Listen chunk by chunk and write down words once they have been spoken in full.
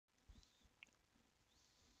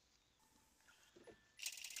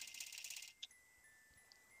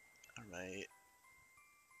Right.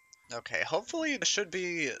 Okay, hopefully this should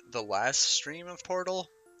be the last stream of Portal,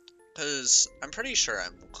 because I'm pretty sure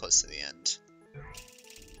I'm close to the end.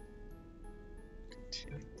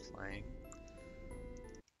 Continue playing.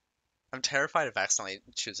 I'm terrified of accidentally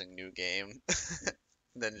choosing new game,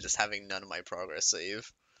 then just having none of my progress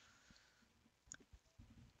save.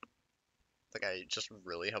 Like, I just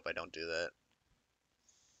really hope I don't do that.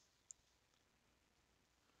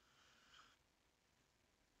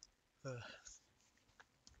 Ugh.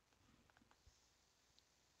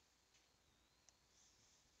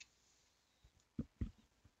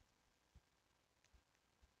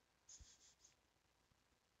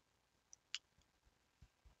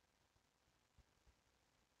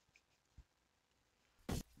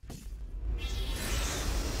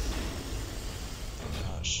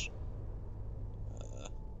 Gosh.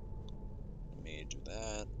 Let me do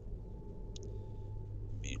that.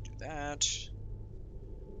 Let me do that.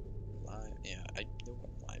 Live. Yeah, I know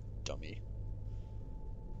I'm live, dummy.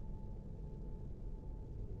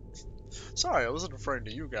 Sorry, I wasn't referring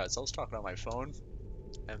to you guys. I was talking on my phone.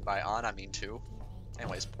 And by on, I mean two.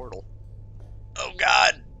 Anyways, Portal. Oh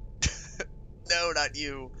god! No, not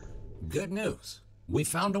you. Good news. We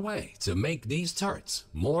found a way to make these turrets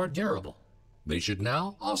more durable. They should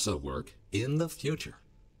now also work in the future.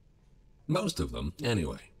 Most of them,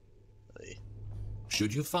 anyway. Really?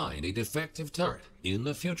 Should you find a defective turret in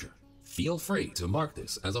the future, feel free to mark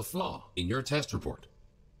this as a flaw in your test report.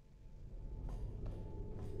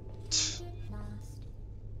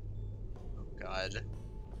 Oh god.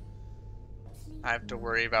 I have to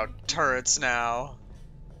worry about turrets now.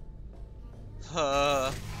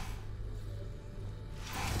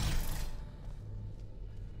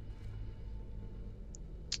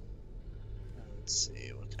 Let's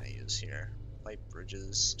see, what can I use here? Light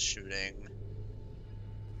bridges, shooting.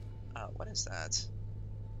 What is that?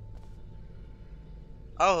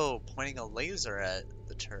 Oh, pointing a laser at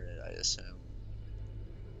the turret, I assume.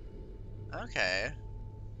 Okay.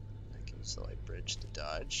 I can use the light bridge to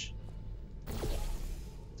dodge.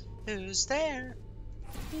 Who's there?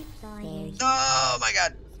 Oh my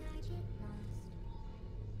god!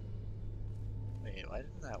 Wait, why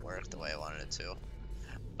didn't that work the way I wanted it to?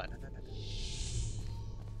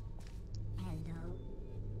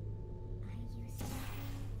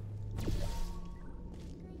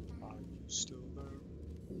 Are you still there?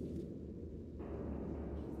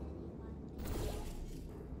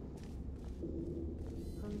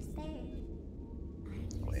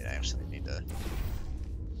 Wait, I actually need to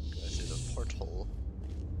go through the porthole.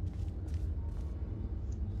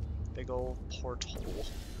 Big old porthole.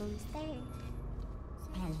 Who's there?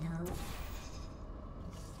 Hello.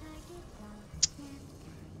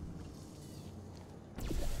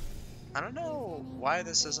 I don't know why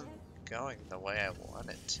this isn't going the way I want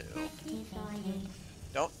it to.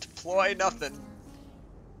 Don't deploy nothing.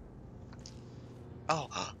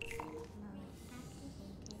 Oh,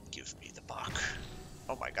 give me the buck.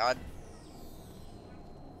 Oh my god.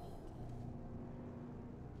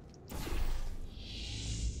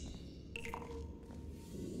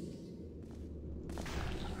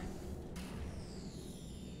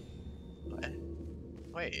 What?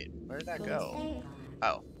 Wait, where did that go?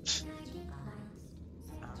 Oh.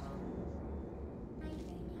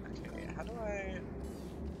 Okay, how do I...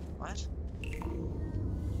 What?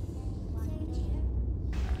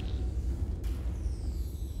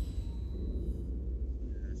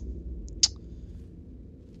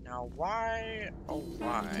 Now why, oh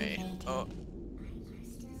why, oh.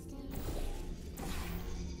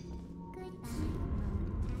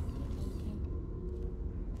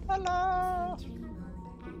 Hello!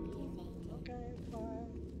 Okay, bye.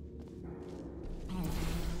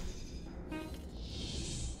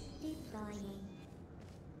 Deploying.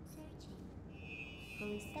 Searching.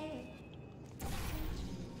 Who's there?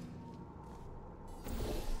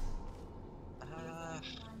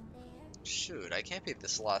 Shoot, I can't be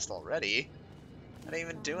this lost already. I didn't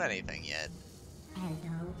even do anything yet.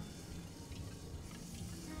 Hello.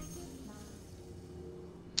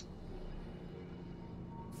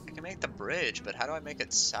 I can make the bridge, but how do I make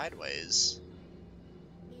it sideways?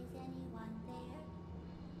 Is anyone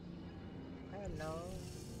there? Hello?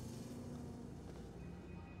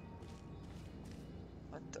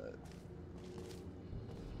 What the?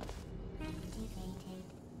 Activated.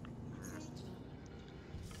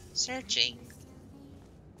 Searching.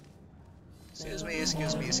 Excuse me,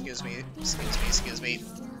 excuse me, excuse me, excuse me, excuse me.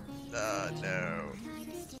 No.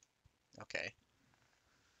 Okay.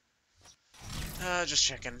 Just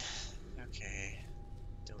checking. Okay.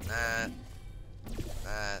 Doing that. Doing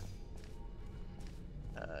that.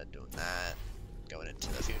 Doing that. Going into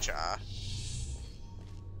the future.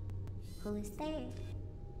 Who's there? Are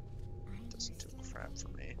you Doesn't do still crap for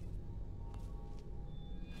me.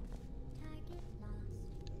 target lost?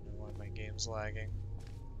 Don't know why my game's lagging.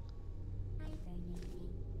 Hibernating.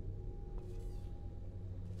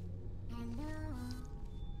 Hello?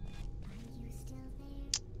 Are you still there?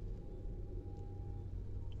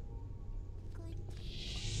 Good.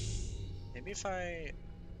 Maybe if I...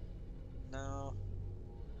 No.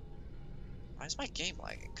 Why is my game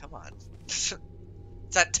lagging? Come on. It's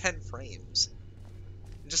at 10 frames.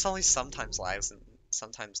 It just only sometimes lags and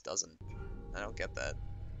sometimes doesn't. I don't get that.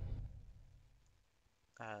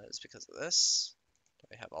 It's because of this. Do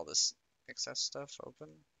I have all this excess stuff open?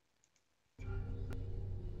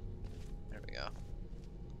 There we go.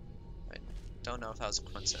 I don't know if that was a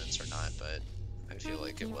coincidence or not, but I feel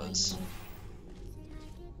like it was.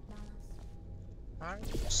 Are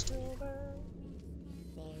you still there?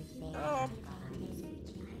 Oh.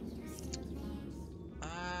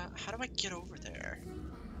 How do I get over there?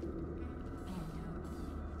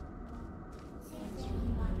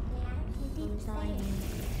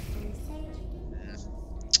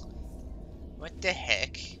 What the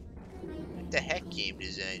heck? What the heck, game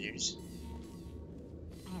designers?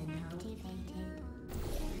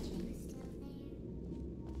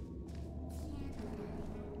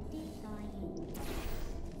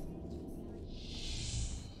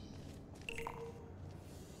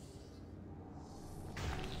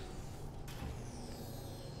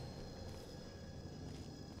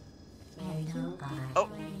 Oh.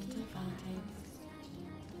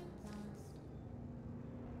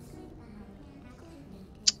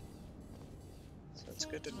 So it's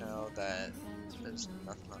good to know that there's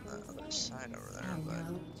nothing on the other side over there, but how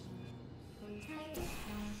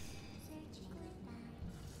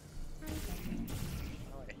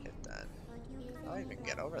do I hit that? How do I even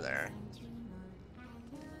get over there?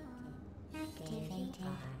 How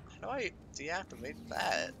do I deactivate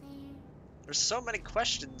that? There's so many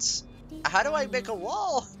questions. How do I make a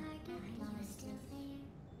wall?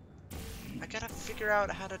 I gotta figure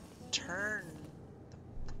out how to turn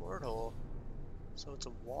the portal so it's a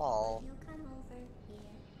wall. You come over here.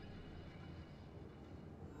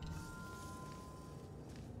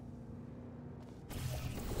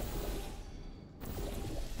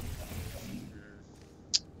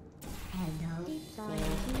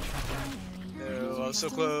 No, I'm so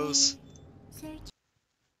close.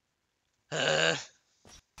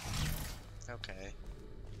 Okay.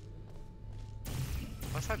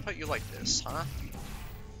 What if I put you like this, huh?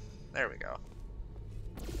 There we go.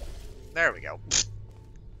 There we go.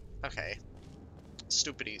 Okay.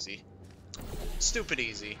 Stupid easy. Stupid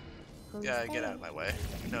easy. Yeah, get out of my way.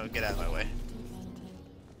 No, get out of my way.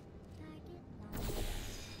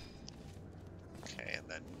 Okay, and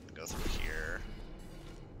then go through here.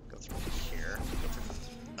 Go through here. Go through...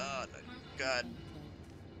 Oh, no. God.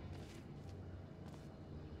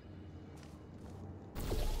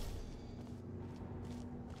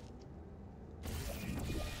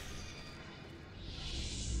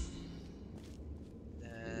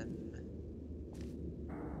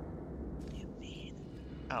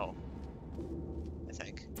 Oh. I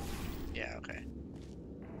think. Yeah, okay.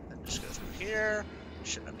 Then just go through here.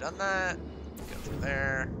 Shouldn't have done that. Go through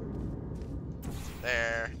there. Through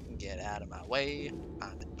there. Get out of my way.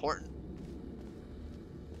 I'm important.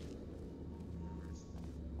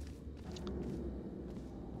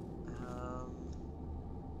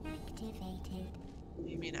 Activated. What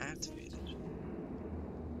do you mean activated?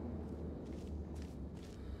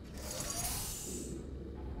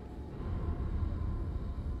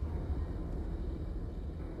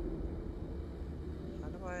 How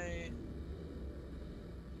do I...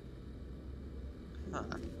 Huh.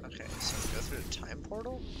 Okay, so we go through the time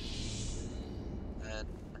portal? Then...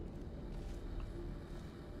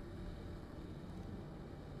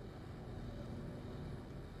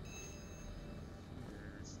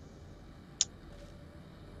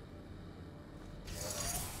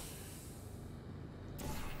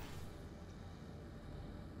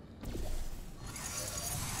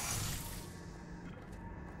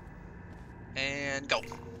 And go.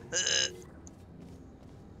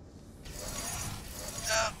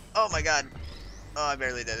 Oh my god. Oh, I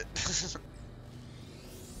barely did it.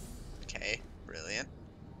 Okay, brilliant.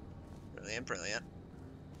 Brilliant, brilliant.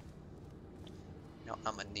 Now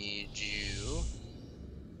I'm gonna need you.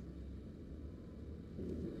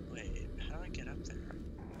 Wait, how do I get up there?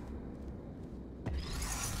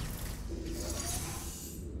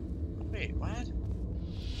 Wait, what?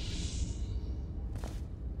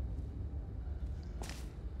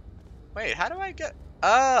 Wait, how do I get...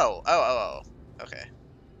 Oh. Okay.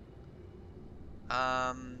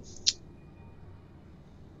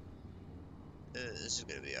 This is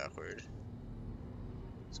gonna be awkward.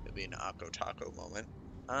 It's gonna be an Akko Taco moment.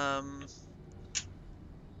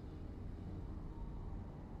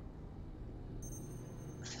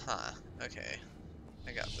 Huh. Okay.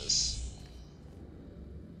 I got this.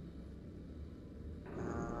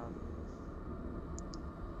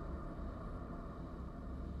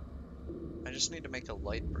 I just need to make a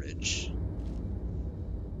light bridge.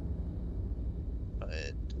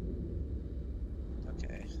 But...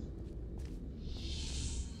 okay.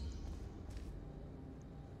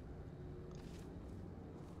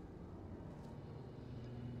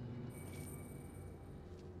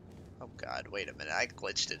 Oh god, wait a minute, I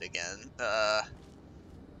glitched it again. Yeah,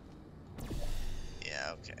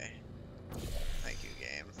 okay. Thank you,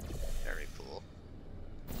 game. Very cool.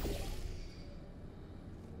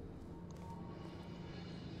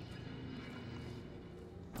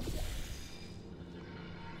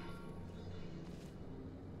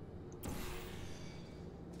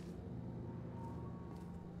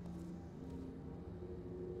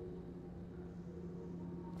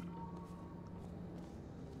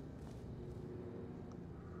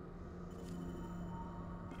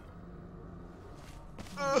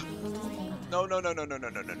 No, no, no, no, no, no,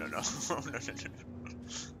 no, no, no, no, no, no, no, no.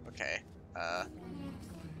 Okay.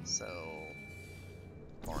 So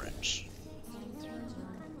orange.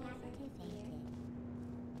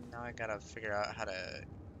 Now I gotta figure out how to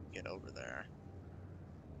get over there.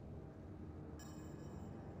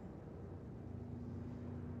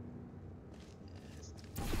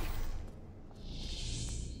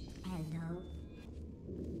 Hello.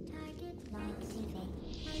 Target activate.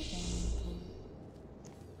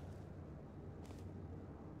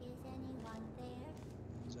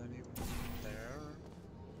 Is anyone there?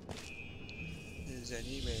 Is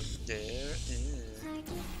anyone there?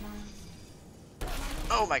 Target lost.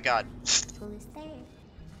 Oh my god. Who's there?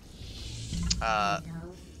 Well,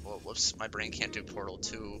 Hello. whoops, my brain can't do Portal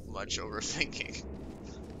too much overthinking.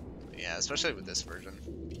 Yeah, especially with this version.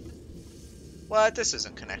 What? This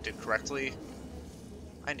isn't connected correctly.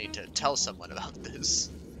 I need to tell someone about this.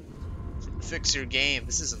 Fix your game.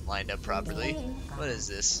 This isn't lined up properly. What is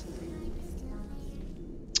this?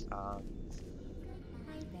 Oh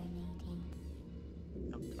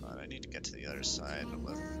god, I need to get to the other side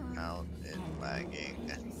without it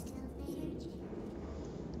lagging.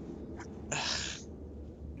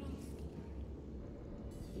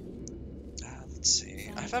 Let's see.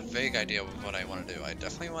 I have a vague idea of what I want to do. I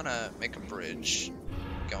definitely want to make a bridge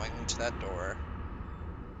going to that door,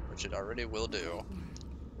 which it already will do.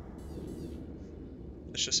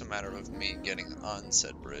 It's just a matter of me getting on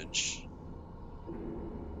said bridge.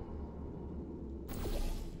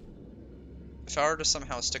 If I were to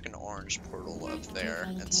somehow stick an orange portal up there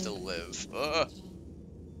and still live,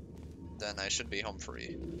 then I should be home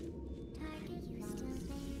free.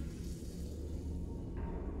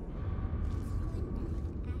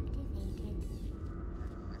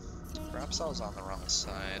 Perhaps I was on the wrong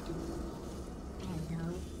side.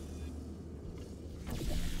 Hello.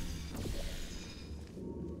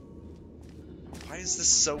 Why is this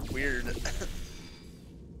so weird?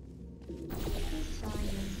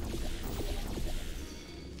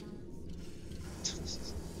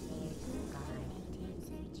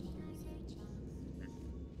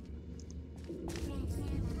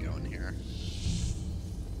 Go in here.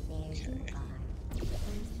 Okay.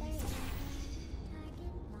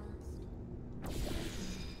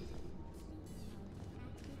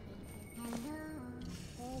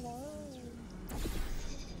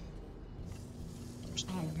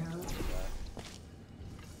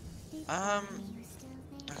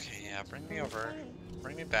 Okay, yeah, bring me over.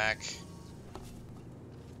 Bring me back.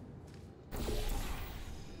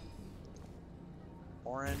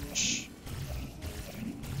 Orange.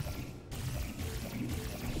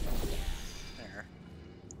 There.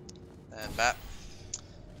 And bap.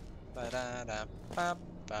 Ba-da-da, bap,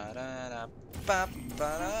 ba-da-da, bap,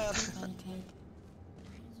 ba-da-da.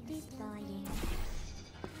 Deploying.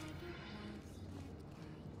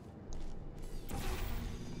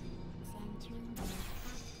 Sentry mode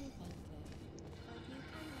activated.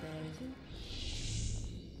 Where you?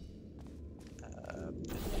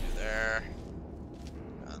 Put you there.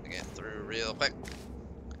 Gonna get through real quick.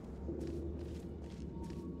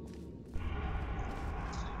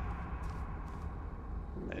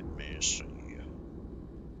 Let me see.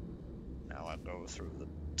 Now I go through the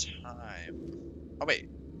time. Oh wait.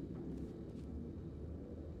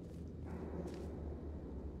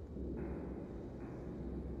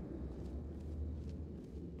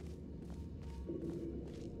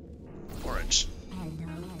 Orange. Hello,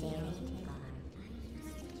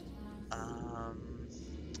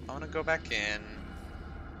 I want to go back in.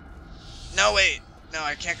 No, wait! No,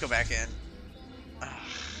 I can't go back in.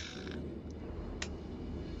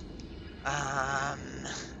 Um...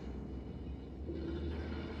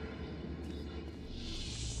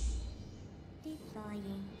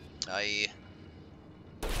 Deploying.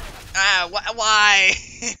 Why?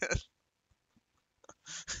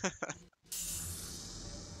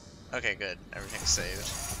 Okay, good. Everything's saved.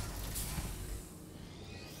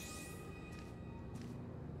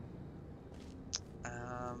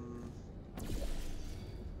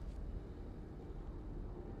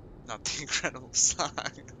 Not the incredible song.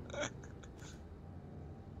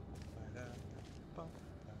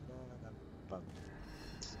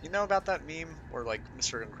 You know about that meme where like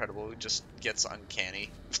Mr. Incredible just gets uncanny?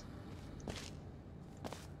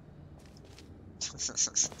 There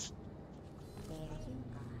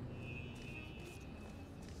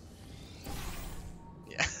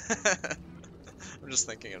you Yeah. I'm just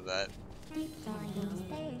thinking of that. are. Deploying.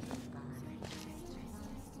 There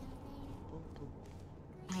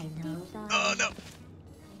you are. Hello. Oh no!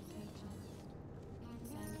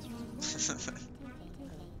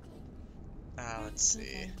 Let's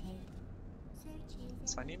see.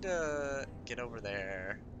 So I need to get over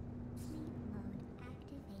there. Sleep mode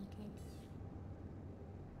activated.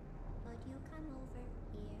 Would you come over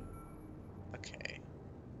here? Okay.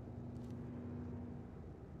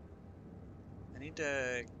 I need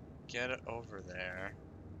to get over there.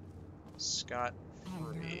 Scot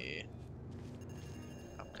free.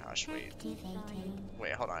 Oh gosh, wait. Activated.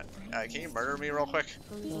 Wait, hold on. Can you murder me real quick?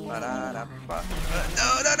 There No, you no, are.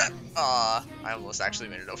 no! Aw, I almost actually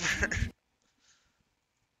made it over.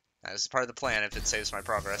 That is part of the plan if it saves my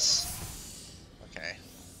progress. Okay.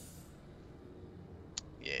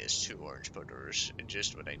 Yes, 2 orange butters.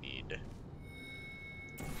 Just what I need.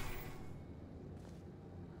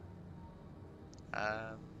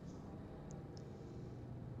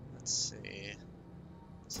 Let's see.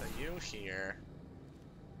 So you here.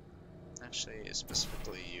 Actually,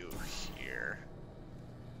 specifically you here.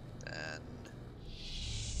 Then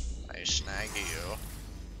I snag you.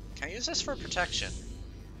 Can I use this for protection?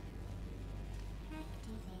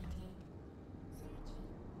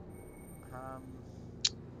 Um.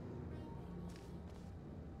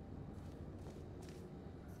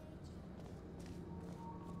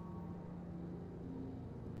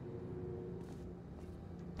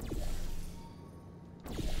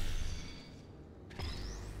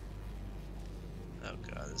 Oh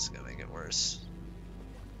god, this is gonna make it worse.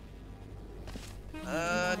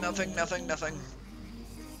 Nothing.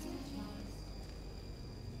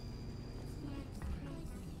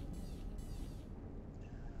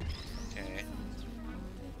 Okay.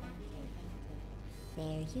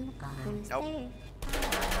 There you are. Who's Nope. there?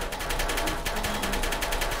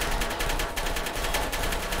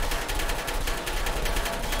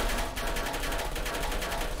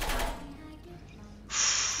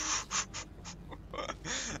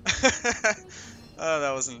 Oh,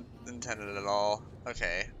 that wasn't intended at all.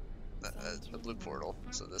 Okay. The blue portal.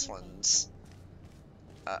 So this one's...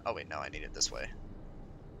 oh wait, no, I need it this way.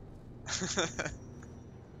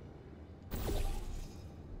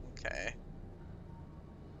 Okay.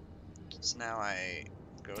 So now I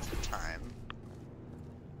go through time.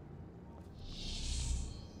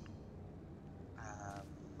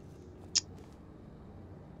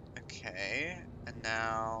 Okay, and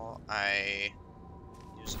now I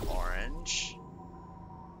use orange.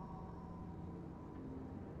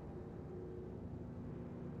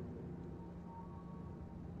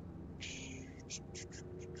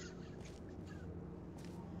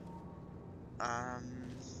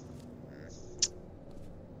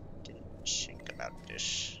 Didn't think about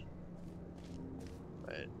this,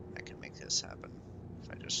 but I can make this happen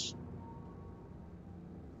if I just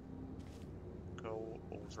go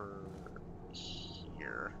over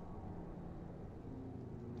here.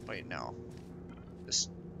 Wait, no.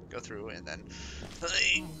 Just go through and then...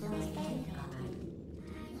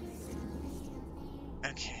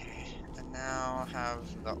 Okay, and now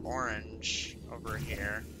have the orange over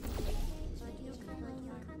here.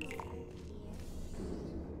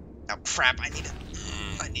 Oh crap, I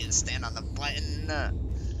need to stand on the button.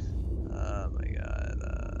 Oh my god.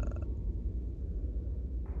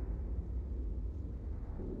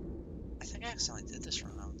 I think I accidentally did this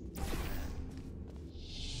wrong.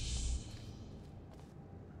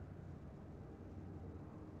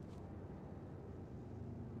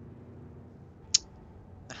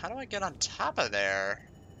 How do I get on top of there?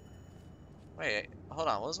 Wait, hold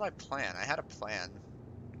on, what was my plan? I had a plan.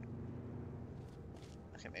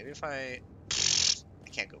 Okay, maybe if I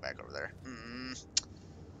can't go back over there.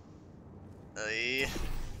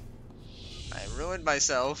 I ruined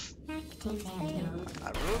myself. Activating.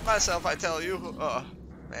 I ruined myself, I tell you. Oh,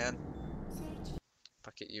 man.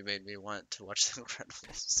 Fuck it, you made me want to watch The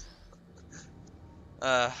Incredibles.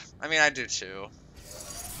 I mean, I do too.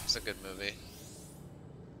 It's a good movie.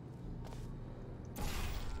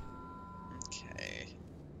 Okay.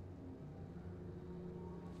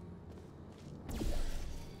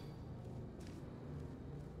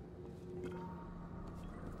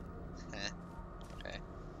 Okay.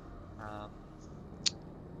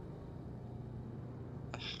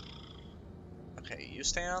 Okay, you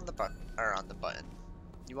stay on the button, or on the button.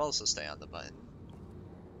 You also stay on the button.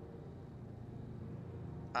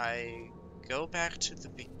 I go back to the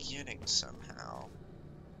beginning somehow.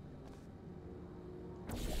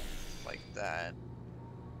 Like that.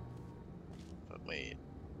 But wait.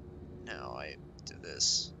 No, I do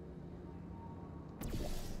this.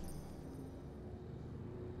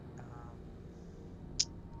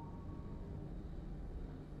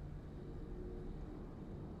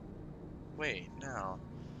 Wait, no.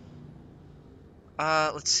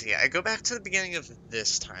 Let's see. I go back to the beginning of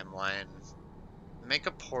this timeline. Make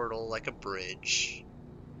a portal, like a bridge.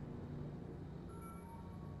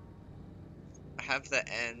 Have the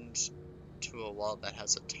end to a wall that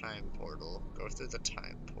has a time portal. Go through the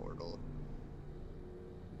time portal.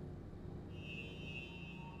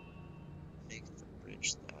 Make the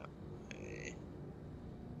bridge that way.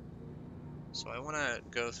 So I want to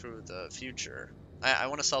go through the future. I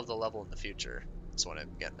want to solve the level in the future. That's what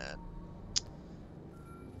I'm getting at.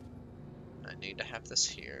 I need to have this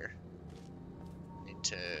here. I need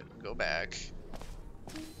to go back.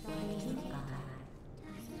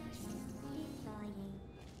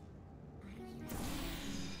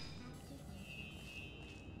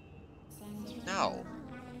 No.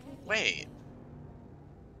 Wait.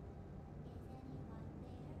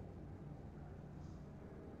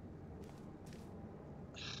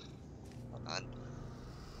 Hold on.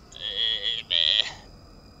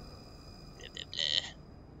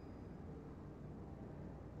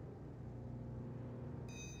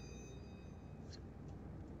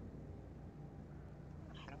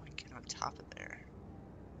 How do I get on top of there?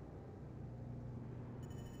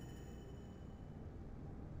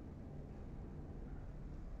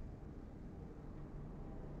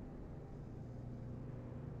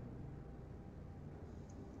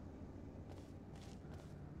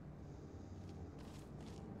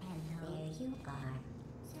 There you are.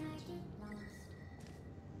 Sergeant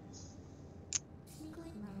lost.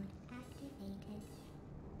 Secret mode activated.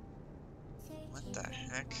 What the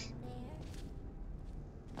heck?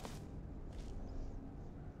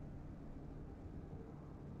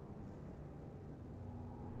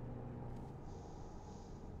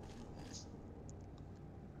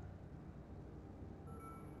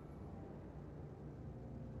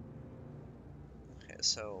 Okay,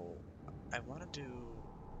 so I want to do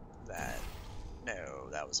that. No,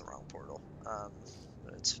 that was the wrong portal.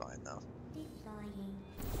 But it's fine though. Deploying.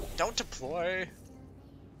 Don't deploy.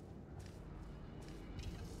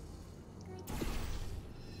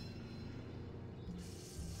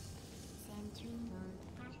 Sentry mode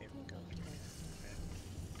Okay, we'll go activated.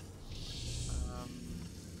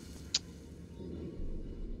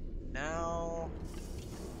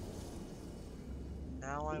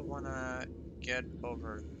 Now I wanna get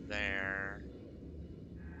over there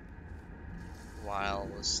while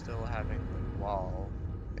still having the wall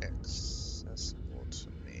accessible to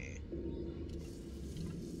me.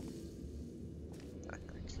 The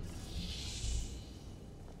heck?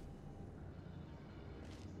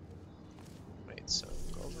 Wait, so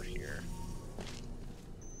go over here.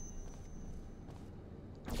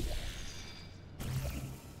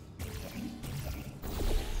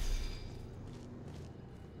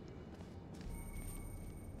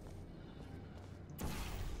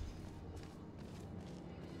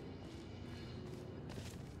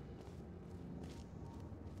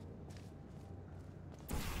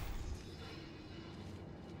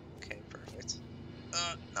 Okay, perfect.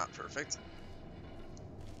 Not perfect.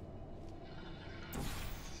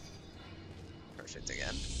 Perfect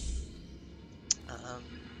again.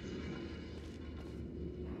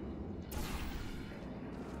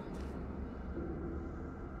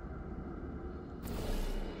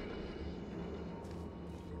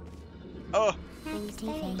 Oh!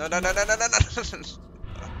 Activated. No, no, no, no, no, no, no!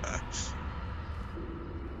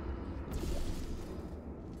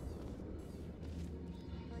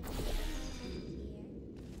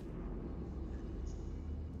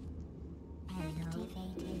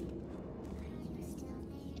 Activated. Are you still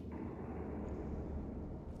there?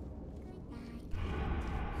 Goodbye.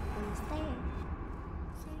 Who's there?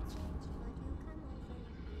 Sergeant, will you come over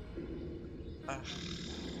here?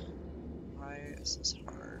 Why is this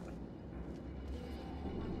hard?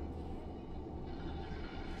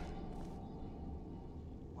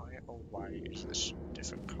 Why, oh why is this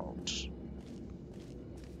difficult?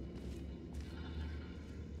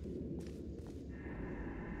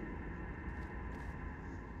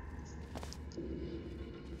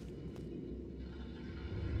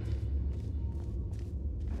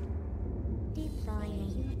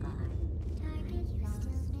 Deploying guard. Target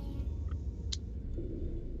lost.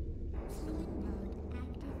 Sleep mode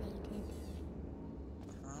activated.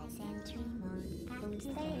 Sentry mode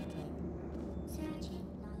activated. Searching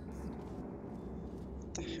lost.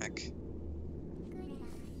 What the heck?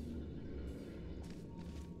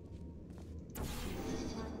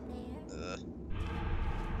 Not there. Ugh.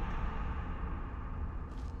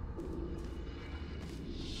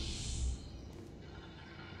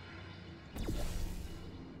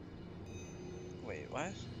 Wait,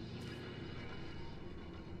 what?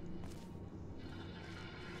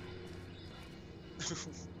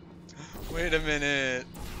 Wait a minute.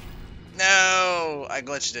 No! I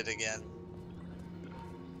glitched it again.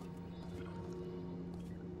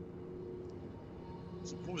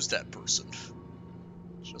 Who's that person?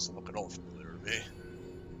 She doesn't look at all familiar to me.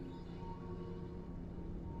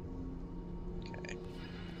 Okay.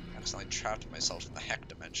 I accidentally trapped myself in the heck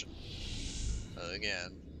dimension.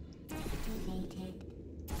 Again. Activated.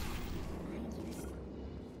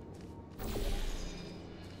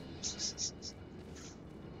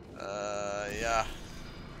 Yeah.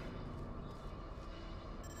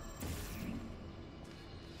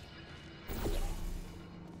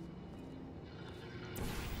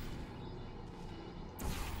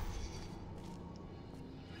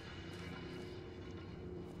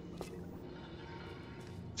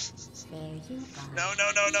 There you go. No,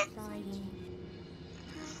 no, no, no. Deploying.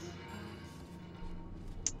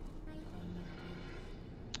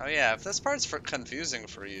 Oh yeah, if this part's confusing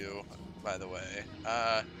for you, by the way,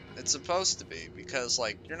 it's supposed to be, because,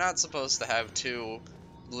 like, you're not supposed to have two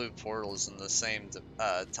blue portals in the same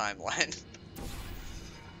timeline.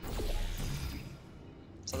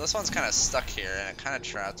 So this one's kind of stuck here, and it kind of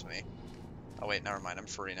trapped me. Oh wait, never mind, I'm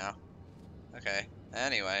free now. Okay,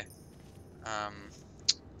 anyway.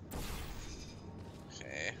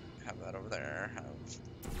 Okay, have that over there, have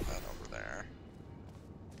that over there.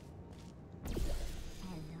 Hello.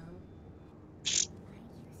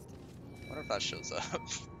 What if that shows up?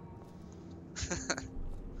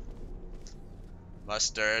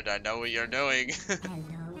 Mustard, I know what you're doing. Hello.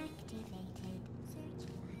 Activated.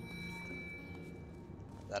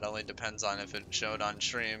 That only depends on if it showed on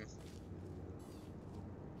stream.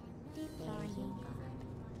 Deploying guard.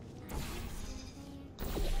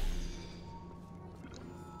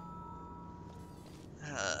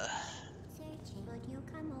 Searching. Would you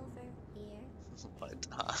come over here? What?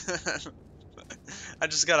 I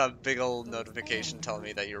just got a big old notification telling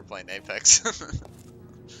me that you were playing Apex. Good.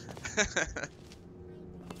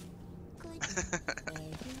 There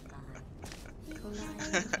you go.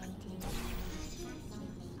 Activating.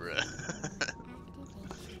 Bruh.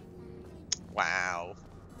 Wow.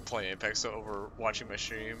 Playing Apex over watching my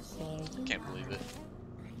stream. There you Can't go. believe it.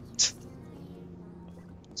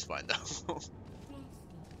 It's fine though.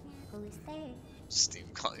 Who's there? Steam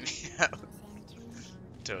calling me out. Sentry mode.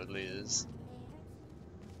 Totally is.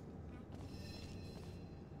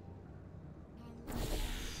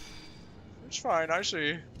 It's fine, I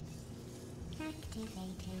see.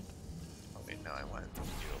 Activated. Oh wait, no, I want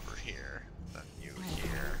you over here, then you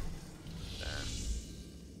here, then...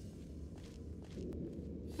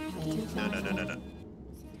 No, no, no, no, no.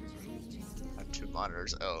 I have two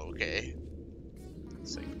monitors. Oh, okay.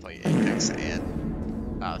 So you can play Apex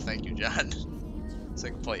and... Oh, thank you, John. So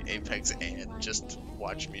you can play Apex and just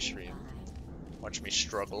watch me stream. Watch me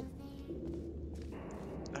struggle.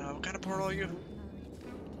 What kind of portal are you?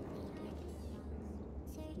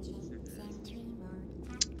 Sentry mode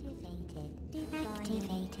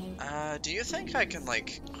activated. Do you think I can,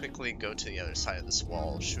 like, quickly go to the other side of this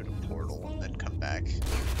wall, shoot a portal, and then come back?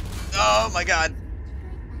 Oh my god!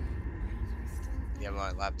 Yeah,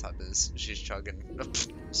 my laptop is. She's chugging.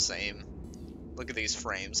 Same. Look at these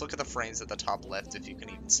frames. Look at the frames at the top left, if you can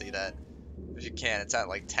even see that. If you can, it's at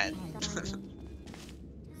like 10.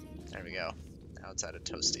 There we go. Now it's at a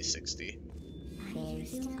toasty 60.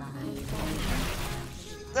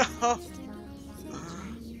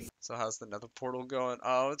 So how's the nether portal going?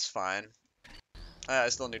 Oh, it's fine. I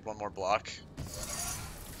still need one more block.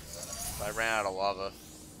 But I ran out of lava.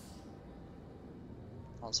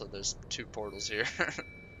 Also, there's two portals here.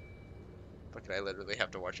 But I literally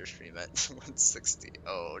have to watch your stream at 160.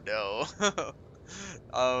 Oh no.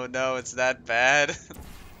 Oh no, it's that bad.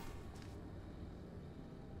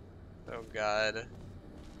 Oh god.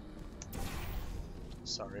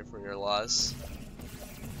 Sorry for your loss.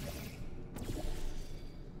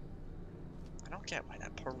 I don't get why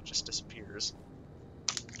that portal just disappears.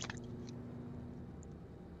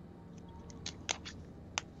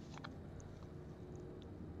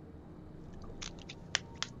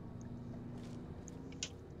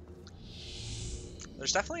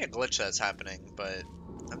 There's definitely a glitch that's happening, but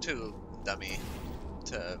I'm too dummy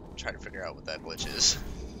to try to figure out what that glitch is.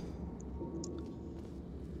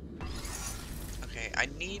 Okay, I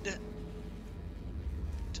need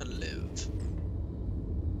to live.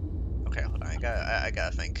 Okay, hold on. I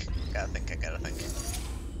gotta think. I gotta think.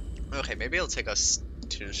 Okay, maybe it'll take us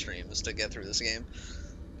 2 streams to get through this game.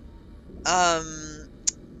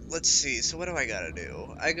 Let's see. So what do I gotta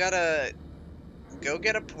do? I gotta go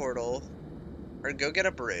get a portal, or go get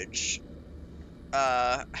a bridge.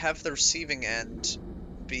 Have the receiving end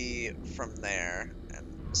be from there,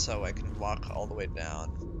 and so I can walk all the way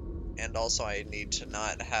down. And also I need to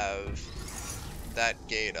not have that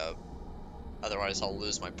gate up, otherwise I'll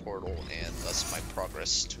lose my portal and thus my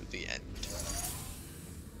progress to the end.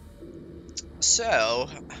 So,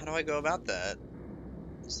 how do I go about that?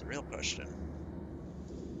 That's the real question.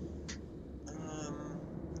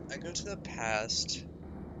 I go to the past,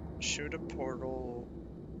 shoot a portal,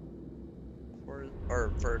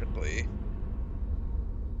 or vertically.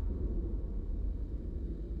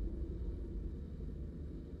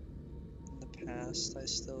 In the past, I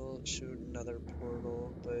still shoot another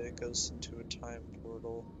portal, but it goes into a time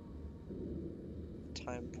portal. The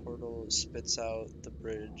time portal spits out the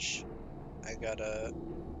bridge. I gotta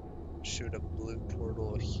shoot a blue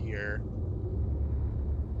portal here.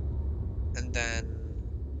 And then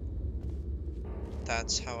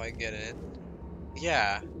that's how I get in.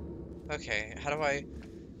 Yeah. Okay, how do I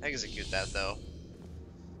execute that though?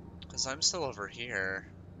 Because I'm still over here.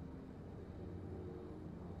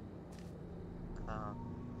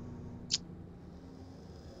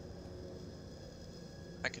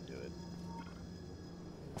 I can do it.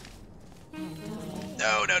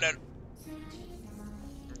 No, no, no.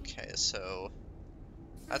 Okay, so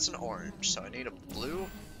that's an orange, so I need a blue.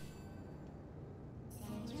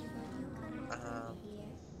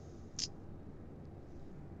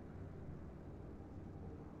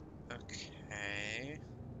 Okay.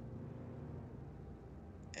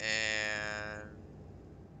 And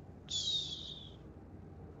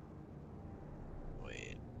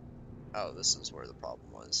wait. Oh, this is where the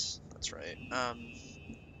problem was. That's right.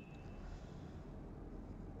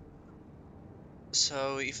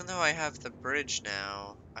 So even though I have the bridge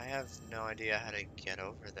now, I have no idea how to get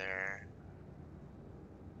over there.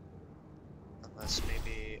 Unless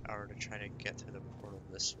maybe I were to try to get through the portal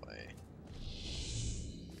this way.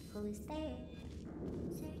 Who's there?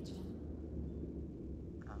 Searching.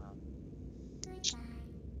 Goodbye.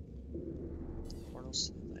 The portal's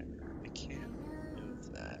still there. I can't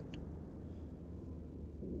move that.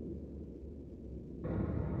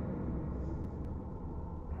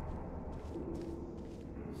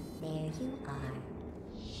 There you are.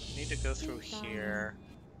 I need to go through here.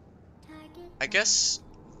 I guess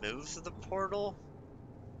move the portal,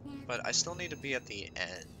 but I still need to be at the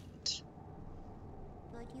end.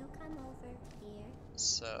 Would you come over here?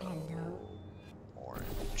 So, Hello.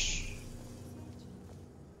 orange.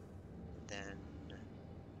 Then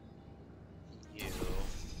you.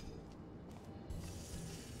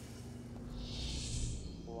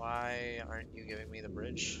 Why aren't you giving me the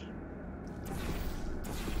bridge?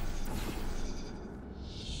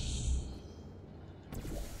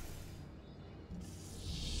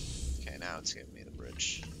 Okay, now it's giving me the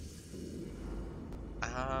bridge.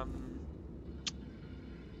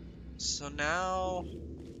 So now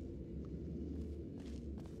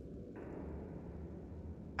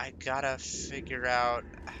I gotta figure out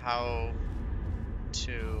how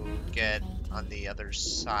to get on the other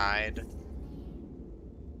side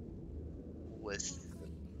with the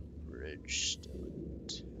bridge still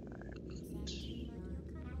intact.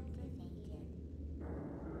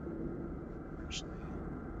 Actually,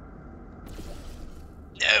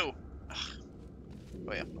 no! Ugh.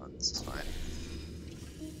 Wait, hold on, this is fine.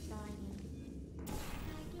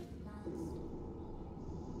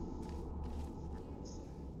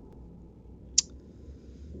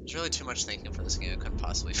 There's really too much thinking for this game. I couldn't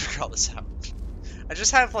possibly figure all this out. I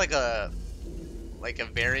just have like a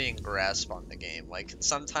varying grasp on the game. Like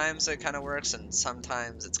sometimes it kind of works and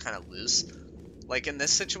sometimes it's kind of loose. Like in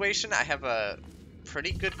this situation, I have a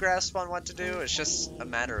pretty good grasp on what to do. It's just a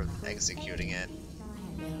matter of executing it.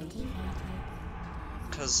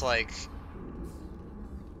 Cause like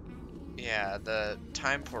Yeah, the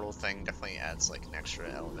time portal thing definitely adds like an extra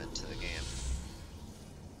element to the game.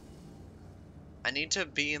 I need to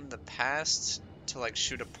be in the past to like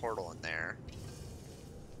shoot a portal in there.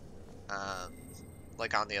 Um,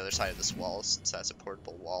 like on the other side of this wall, since that's a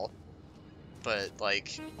portable wall. But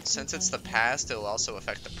like, since it's the past, it'll also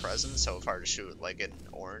affect the present. So if I were to shoot like an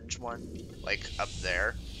orange one, like up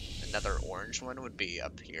there, another orange one would be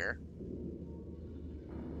up here.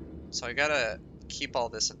 So I gotta keep all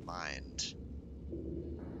this in mind.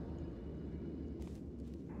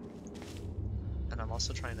 And I'm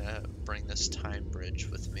also trying to bring this time bridge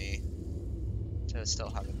with me to still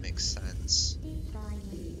have it make sense.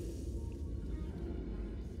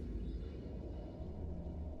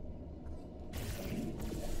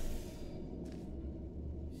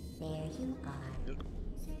 There you are.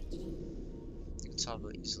 You can solve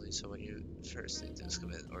it easily, so when you first need to just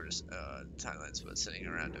commit or just timelines but sitting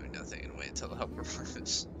around doing nothing and wait until the help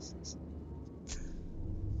arrives.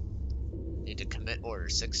 Need to commit order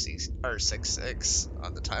 60 or 66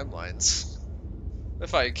 on the timelines.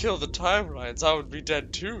 If I kill the timelines, I would be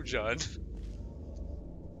dead too, John.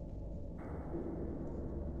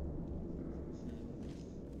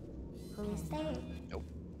 Who's there? Nope.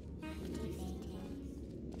 Activating.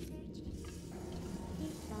 Searching.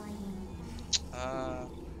 Deploying.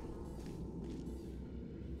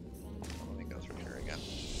 Let me go through here again.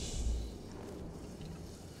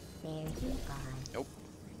 There you are. Nope.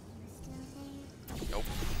 Still there? Nope.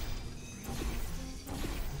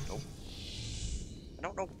 Nope. I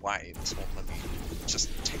don't know why this won't let me just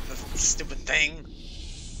take the stupid thing.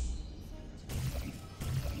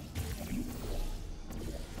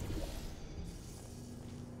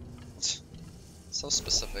 So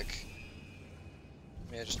specific.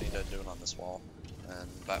 Maybe I just need to do it on this wall. And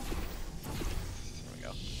that. There we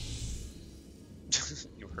go.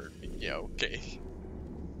 You heard me. Yeah, okay.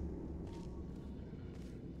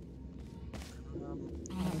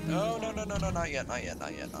 No, no, no, no, no, not yet, not yet,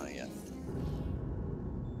 not yet, not yet.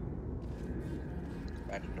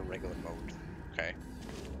 Back into regular mode. Okay.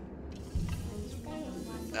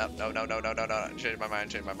 No, no, no, no, no, no, no. Change my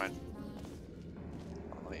mind, change my mind.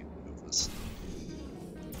 Oh, let me move this.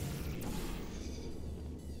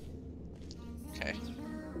 Okay.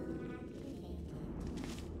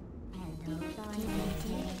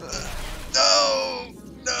 No!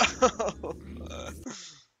 No!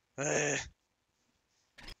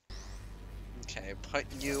 Okay, put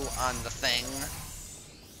you on the thing.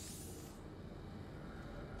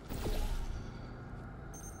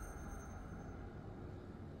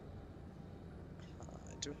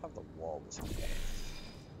 I do have the wall with me.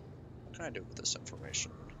 What can I do with this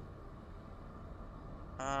information?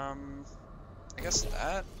 I guess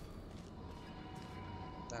that.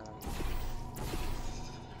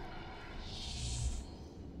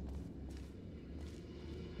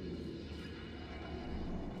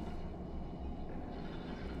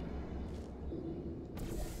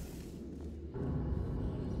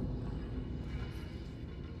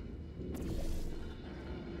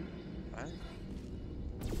 What?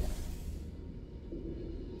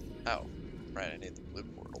 Oh, right, I need the blue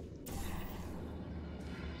portal.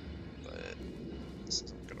 But this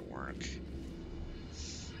isn't gonna work.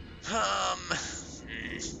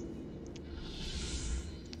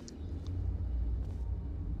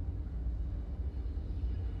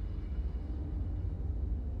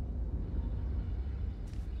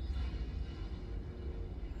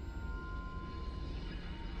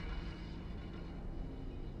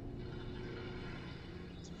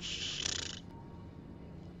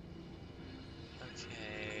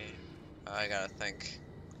 Okay. I gotta think.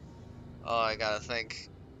 Oh, I gotta think.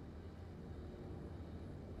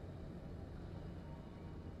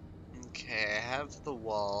 Okay, I have the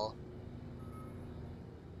wall.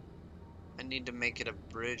 I need to make it a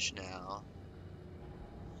bridge now.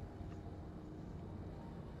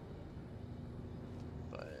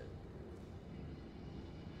 But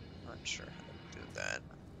I'm not sure how to do that.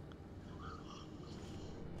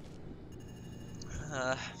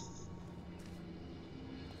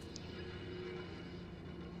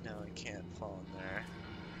 No, I can't fall in there.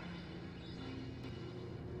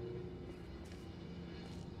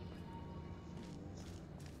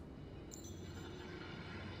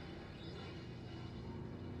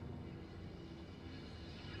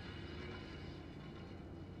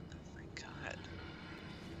 Oh my god.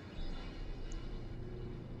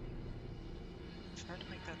 If I were to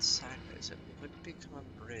make that sideways, it would become a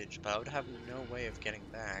bridge, but I would have no way of getting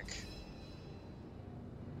back.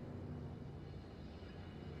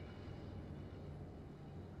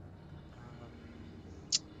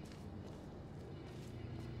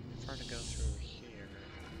 If I were to go through here.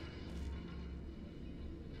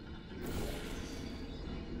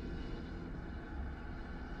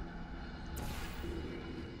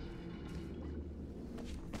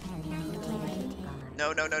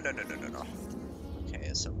 No, no, no, no, no, no, no, no. Okay,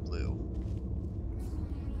 so blue.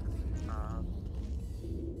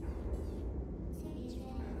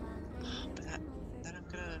 But then I'm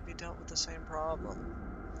gonna be dealt with the same problem.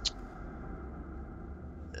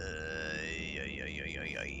 Yeah, yeah, yeah, yeah,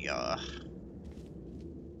 yeah, yeah.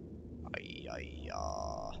 Ay, ay,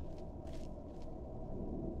 ay.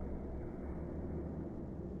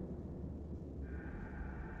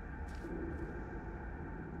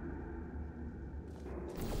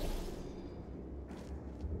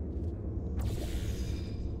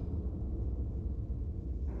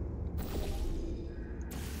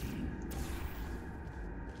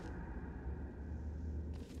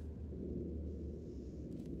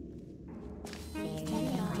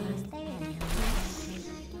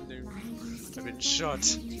 I've been shot.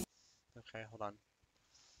 Okay, hold on.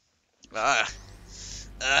 Ah,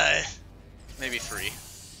 maybe 3.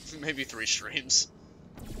 Maybe 3 streams.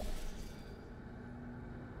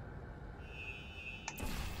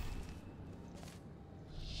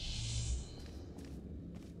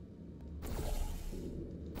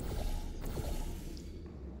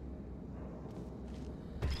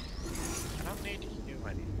 I don't need you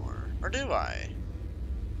anymore. Or do I?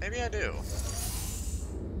 Maybe I do.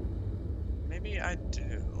 Maybe I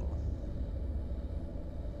do.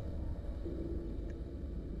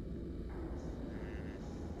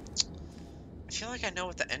 I feel like I know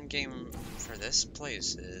what the end game for this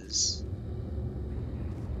place is.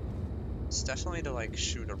 It's definitely to like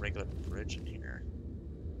shoot a regular bridge in here.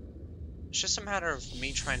 It's just a matter of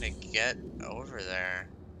me trying to get over there.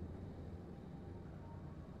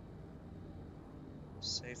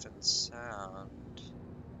 Safe and sound.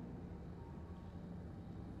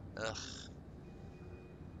 Ugh.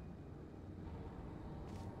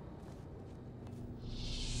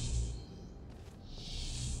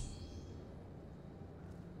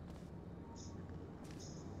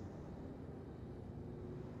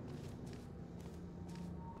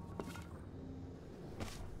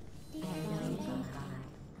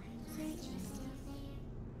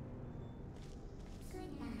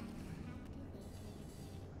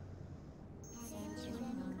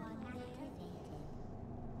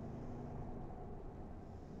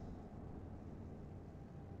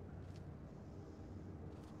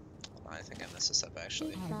 I think I messed this up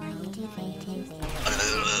actually.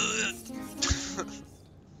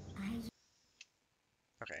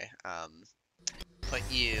 Okay, put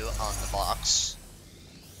you on the box.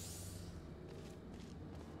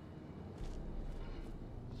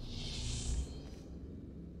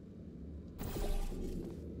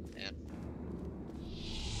 Man.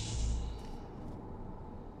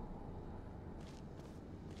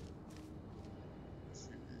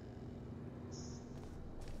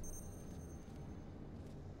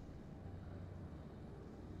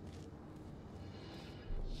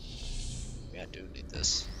 Yeah, I do need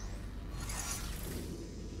this.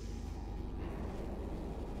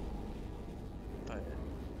 But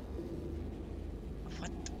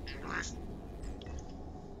what the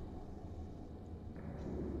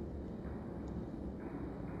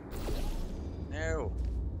No.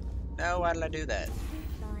 No, why did I do that?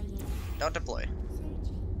 Don't deploy.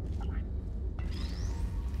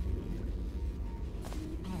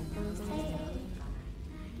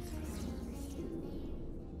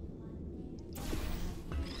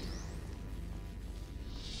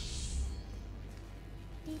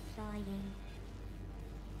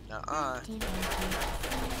 Nuh-uh.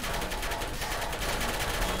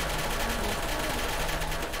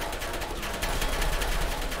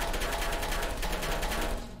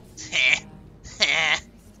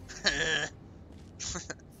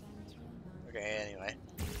 Okay, anyway.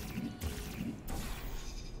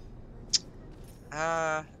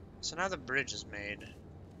 So now the bridge is made.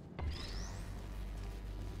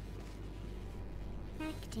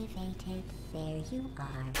 Activated. There you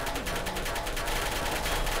are.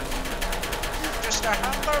 Just a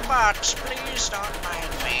humbler box, please don't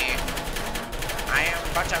mind me. I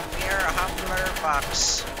am but a mere humbler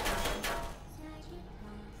box.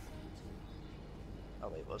 Oh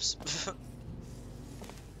wait, whoops.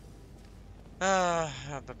 Now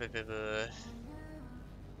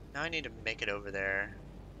I need to make it over there.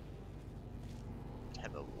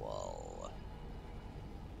 Have a wall.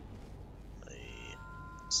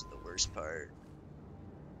 This is the worst part.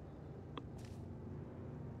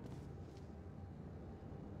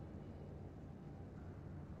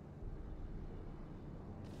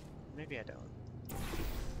 Maybe I don't.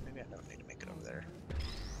 Maybe I don't need to make it over there.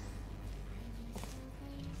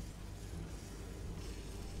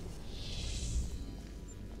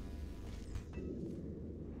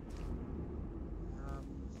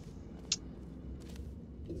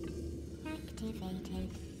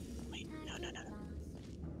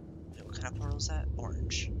 kind of portal is that?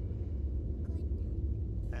 Orange.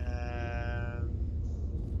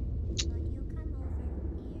 Would you come over here?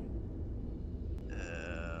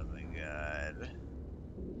 Oh my god.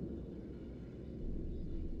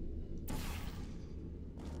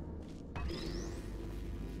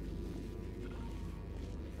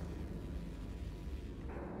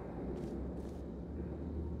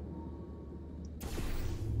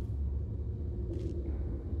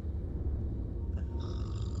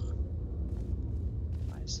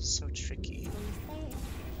 Why is this so tricky? Who's there?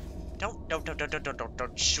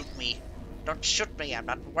 Don't shoot me. Don't shoot me, I'm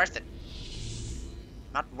not worth it.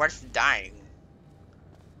 Not worth dying.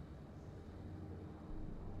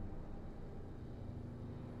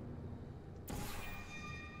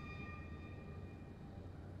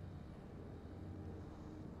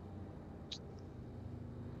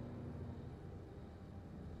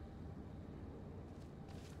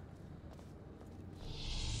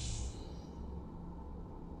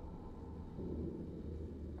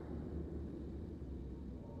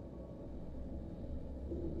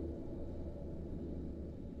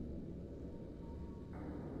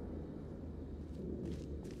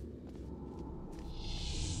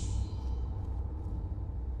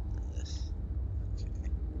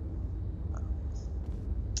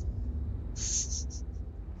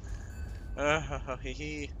 Hee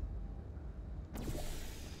hee.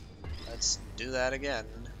 Let's do that again.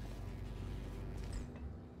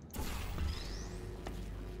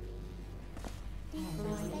 Who's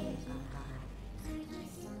there?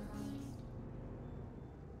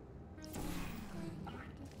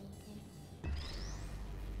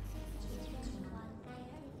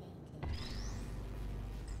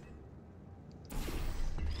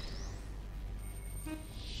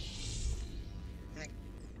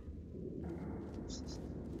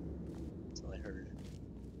 That's all I heard.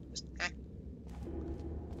 Just,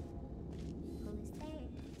 Who's there?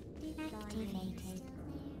 Activated.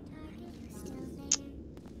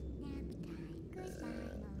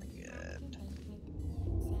 good.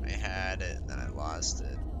 I had it and then I lost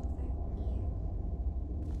it.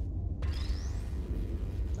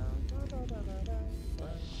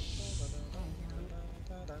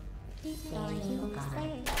 Who's there?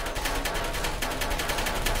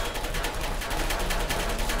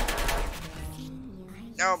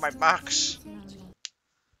 No, my box.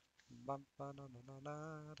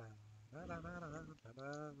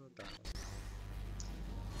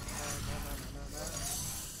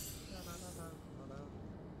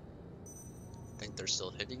 Think they're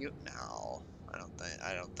still hitting you? No, I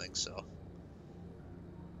don't think so.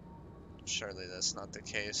 Surely that's not the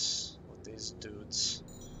case with these dudes.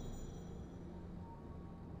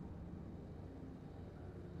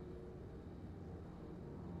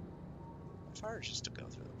 If I were just to go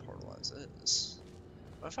through the portal as is,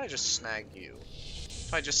 what if I just snag you?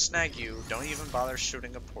 If I just snag you, don't even bother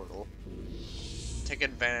shooting a portal. Take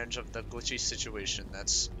advantage of the glitchy situation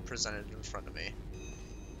that's presented in front of me.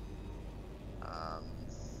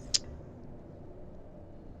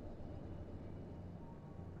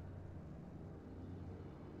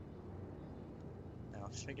 Now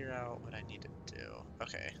figure out what I need to do.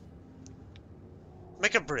 Okay.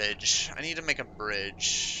 Make a bridge. I need to make a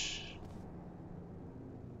bridge.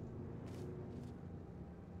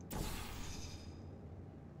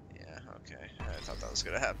 Yeah, okay. I thought that was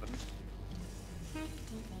gonna happen.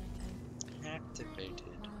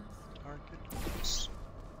 Activated. Target missed.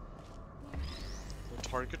 The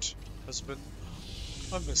target has been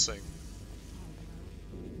missing.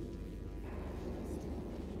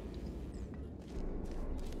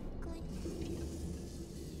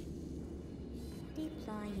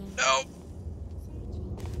 Deploying. No!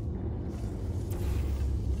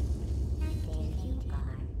 Activating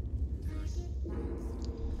bar.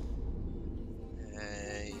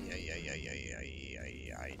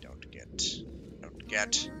 I don't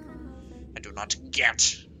get. I do not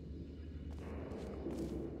get.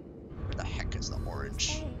 Where the heck is the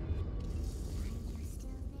orange?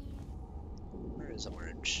 Where is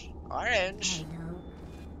orange? Orange!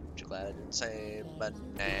 Aren't you glad I didn't say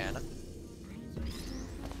banana?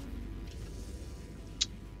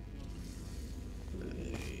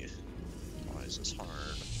 Hey, why is this hard?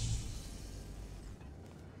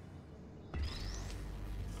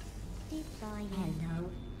 Deploying. Hello.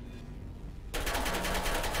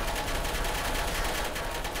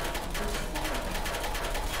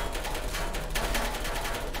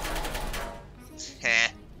 Heh.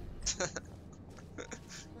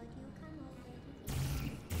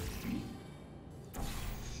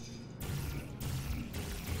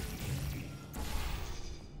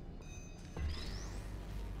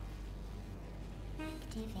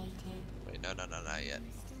 activated. Wait, no, not yet.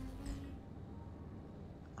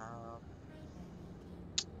 Hello.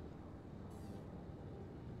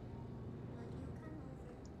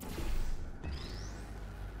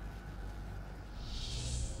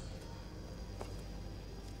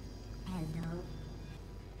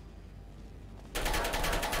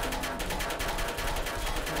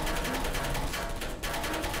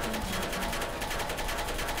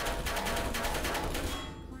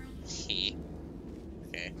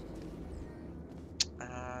 Okay.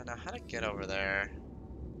 Now how to get over there?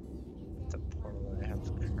 The portal I have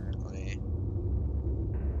currently.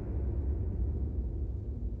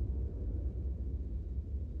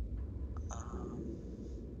 I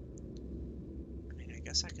mean, I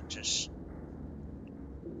guess I can just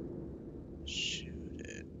shoot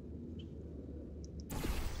it.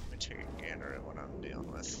 Let me take a gander at what I'm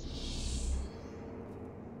dealing with.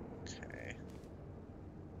 Okay.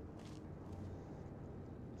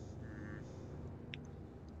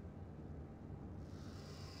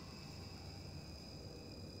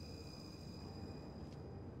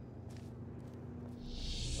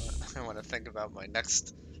 I want to think about my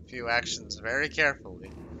next few actions very carefully,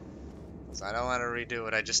 because I don't want to redo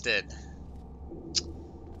what I just did.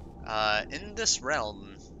 In this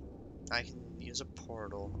realm, I can use a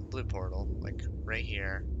portal, blue portal, like right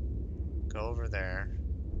here. Go over there.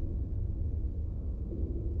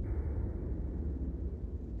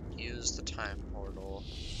 Use the time portal.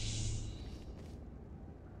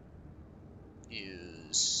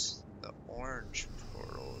 Use the orange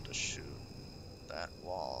portal to shoot that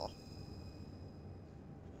wall.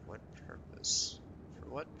 What purpose? For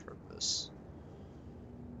what purpose?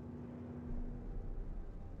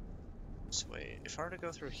 So wait, if I were to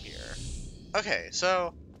go through here. Okay,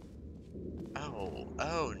 so.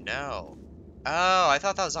 Oh no. Oh, I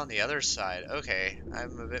thought that was on the other side. Okay,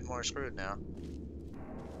 I'm a bit more screwed now.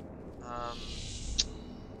 Oh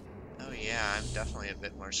yeah, I'm definitely a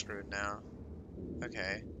bit more screwed now.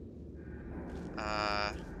 Okay.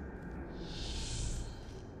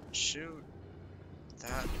 Shoot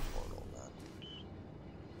that portal then.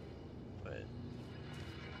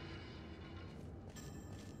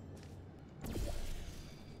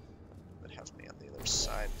 But have me on the other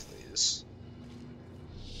side, please.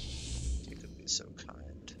 You could be so kind.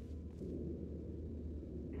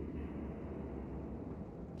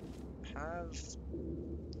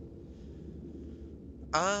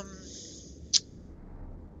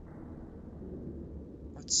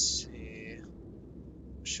 Let's see.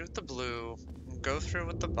 Shoot the blue, go through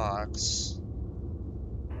with the box.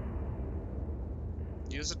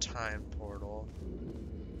 Use a time portal.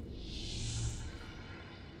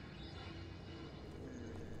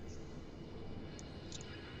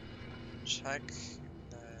 Check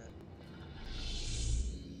that.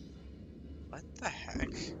 What the heck?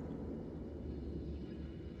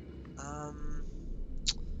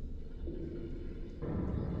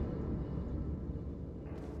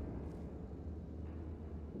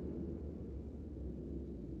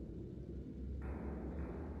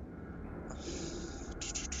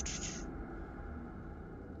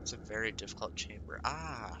 It's a very difficult chamber.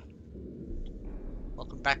 Ah!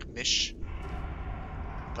 Welcome back, Mish.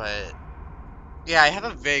 But yeah, I have a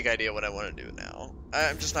vague idea what I want to do now.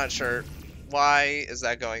 I'm just not sure. Why is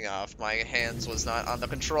that going off? My hands was not on the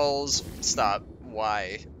controls. Stop.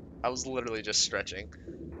 Why? I was literally just stretching.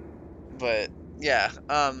 But yeah,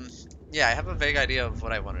 yeah, I have a vague idea of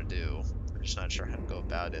what I want to do. I'm just not sure how to go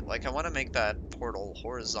about it. Like, I want to make that portal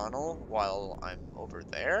horizontal while I'm over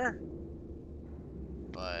there.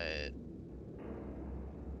 But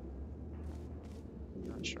I'm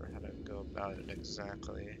not sure how to go about it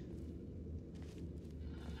exactly.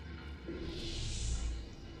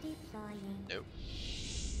 Deploying. Nope.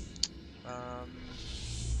 I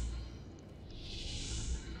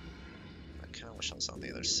kind of wish I was on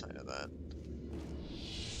the other side of that.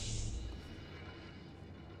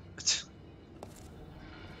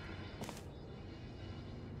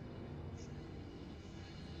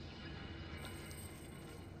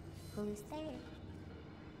 Who's there?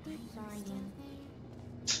 Deploying.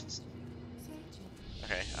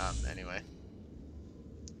 Okay, anyway.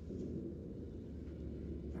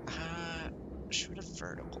 Shoot a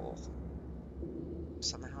vertical.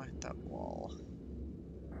 Somehow hit that wall.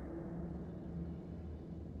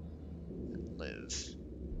 And live.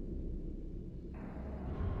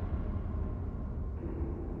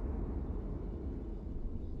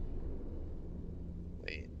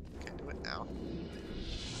 Wait, can I do it now?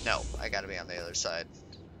 No, I gotta be on the other side.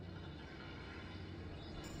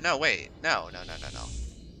 No, wait. No.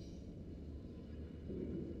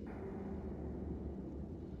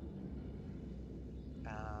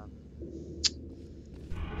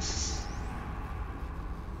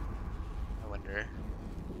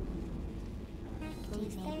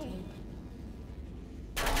 Activated.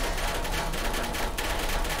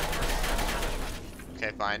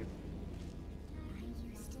 Okay, fine.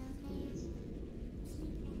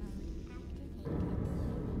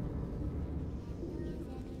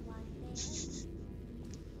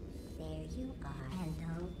 There you are.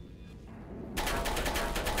 Hello.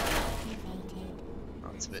 Activated. Oh,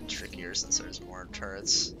 it's a bit trickier since there's more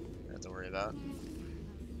turrets I have to worry about.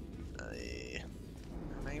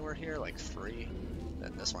 How many were here? Like 3?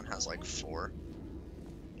 Then this one has like 4.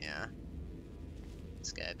 Yeah.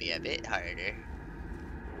 It's gonna be a bit harder.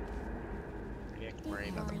 Maybe I can worry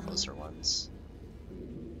about the closer ones.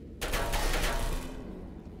 Are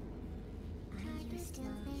you still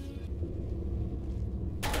there?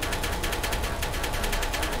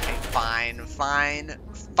 Okay, fine, fine,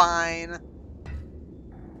 fine.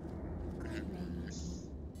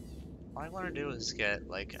 All I want to do is get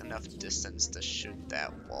like enough distance to shoot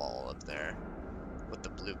that wall up there with the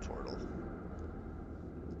blue portal.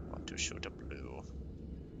 I want to shoot a blue.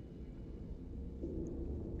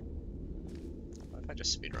 What if I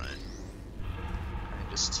just speedrun it? I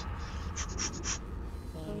just.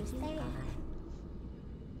 There you are.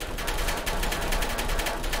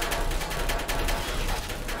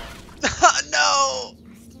 No!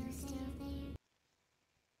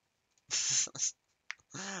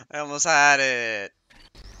 I almost had it.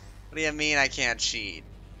 What do you mean I can't cheat?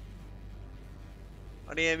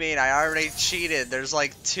 What do you mean? I already cheated. There's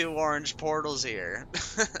like 2 orange portals here.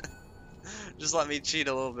 Just let me cheat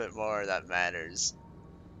a little bit more. That matters.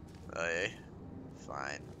 Okay.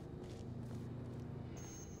 Fine.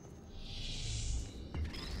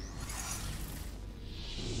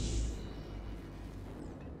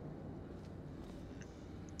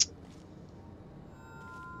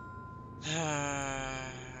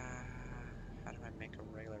 How do I make a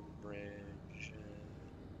regular bridge?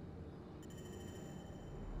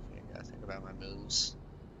 Okay, gotta think about my moves.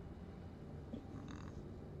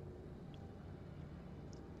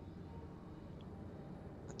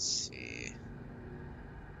 Let's see.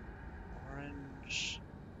 Orange.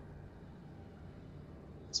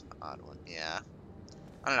 It's an odd one, yeah.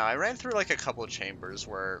 I don't know, I ran through like a couple of chambers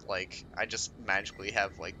where like I just magically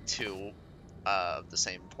have like 2 of the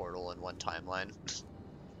same portal in one timeline.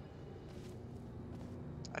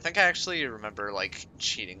 I think I actually remember like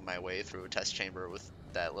cheating my way through a test chamber with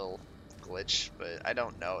that little glitch, but I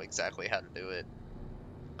don't know exactly how to do it.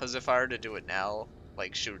 Because if I were to do it now,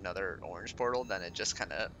 like shoot another orange portal, then it just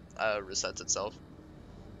kind of resets itself.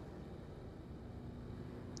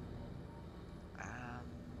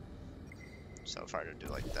 So if I were to do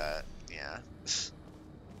like that, yeah.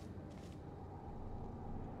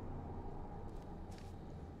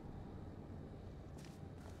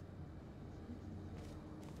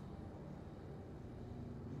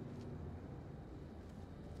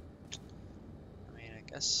 I mean, I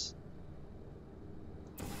guess.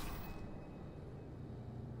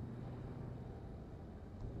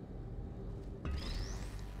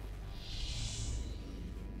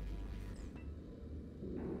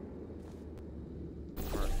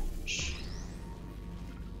 Orange.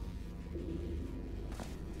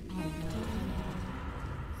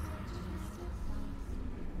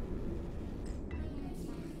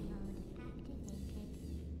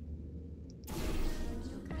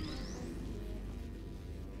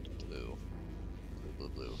 Blue. Blue, blue,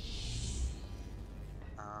 blue.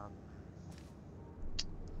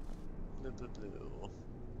 Blue, blue, blue.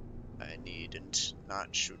 I needn't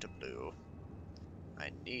not shoot a blue.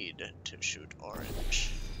 I need to shoot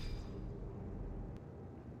orange.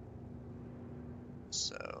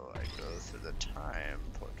 So I go through the time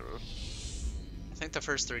portal. I think the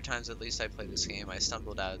first 3 times at least I played this game, I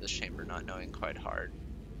stumbled out of this chamber not knowing quite how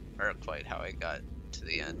I got to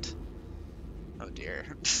the end. Oh dear.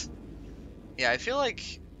 Yeah, I feel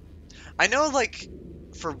like, I know like,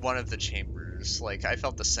 for one of the chambers, like, I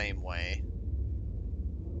felt the same way.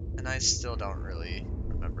 And I still don't really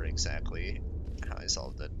remember exactly how I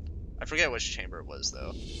solved it. I forget which chamber it was,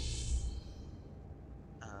 though.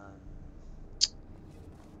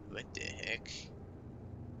 What the heck?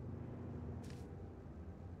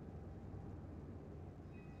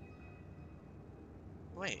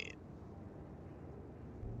 Wait.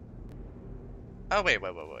 Oh, wait.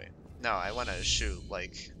 No, I want to shoot,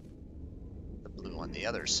 like, the blue on the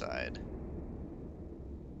other side.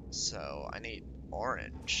 So, I need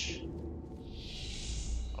orange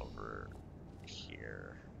over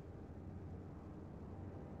here.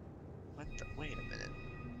 What the? Wait a minute.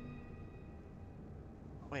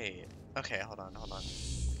 Wait. Okay, hold on.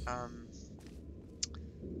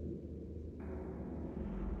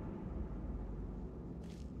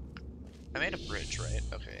 I made a bridge, right?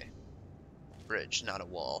 Okay. Bridge, not a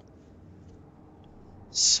wall.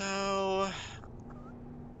 So...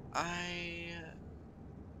 I...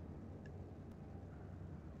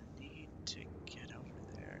 need to get over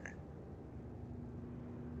there.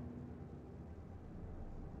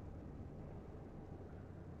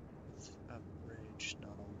 A bridge,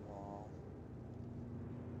 not a wall.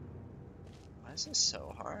 Why is this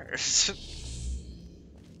so hard?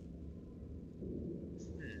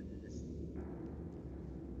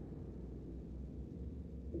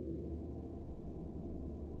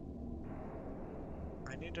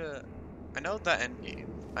 I need to... I know the end game.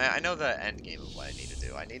 I know the end game of what I need to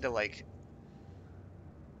do. I need to, like,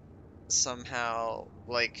 somehow,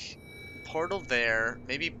 like, portal there,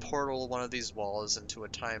 maybe portal one of these walls into a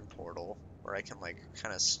time portal, where I can, like,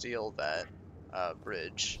 kind of steal that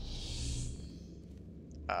bridge.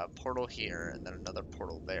 Portal here, and then another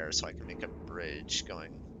portal there, so I can make a bridge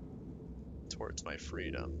going towards my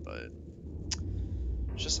freedom, but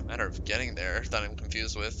it's just a matter of getting there that I'm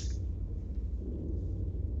confused with.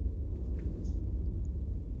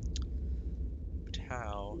 But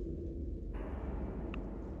how?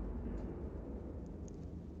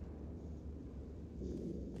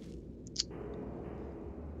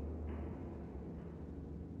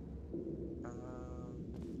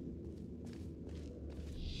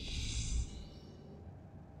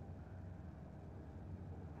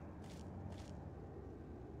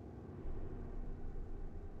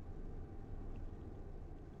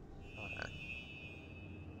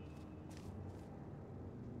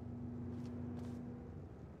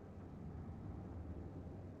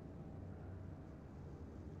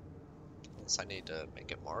 I need to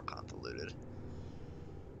make it more convoluted.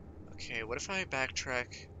 Okay, what if I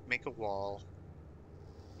backtrack, make a wall,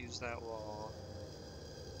 use that wall.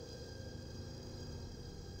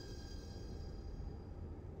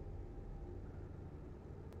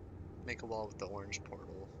 Make a wall with the orange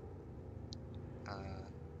portal.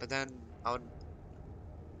 But then I would...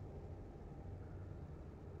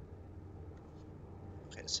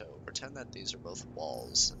 Okay, so pretend that these are both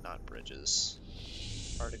walls and not bridges.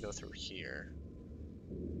 Hard to go through here.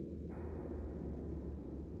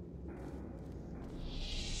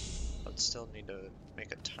 I'd still need to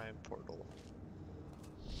make a time portal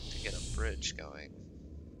to get a bridge going.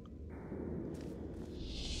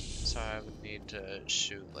 So I would need to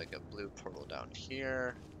shoot like a blue portal down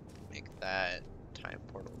here, make that time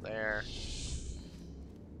portal there,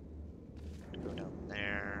 go down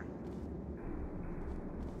there,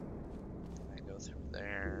 I go through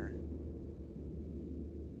there,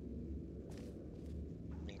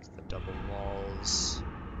 make the double walls.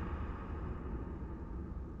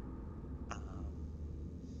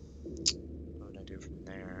 What would I do from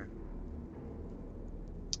there?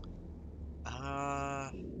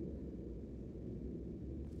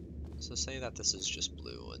 So say that this is just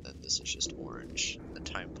blue and then this is just orange. The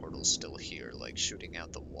time portal's still here, like shooting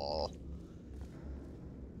out the wall.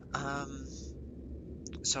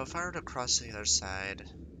 So if I were to cross the other side,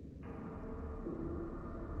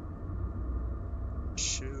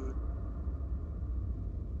 shoot,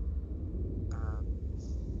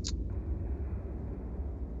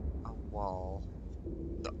 a wall,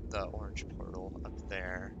 the orange portal up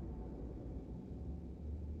there,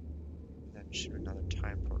 and then shoot another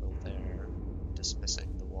time portal there,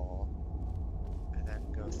 dismissing the wall, and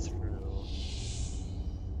then go through,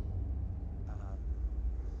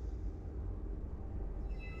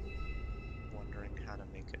 wondering how to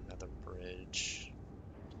make another bridge.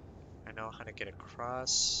 I know how to get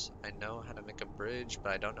across, I know how to make a bridge,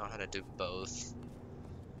 but I don't know how to do both.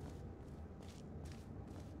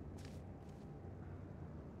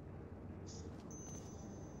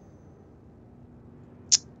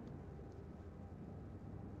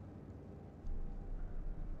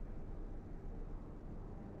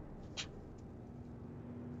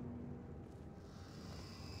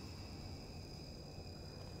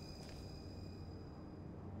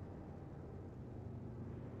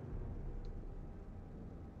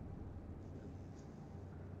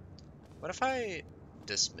 What if I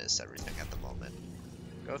dismiss everything at the moment?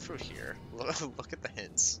 Go through here, look at the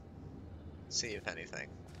hints, see if anything.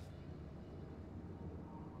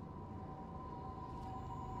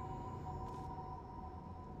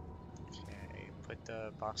 Okay, put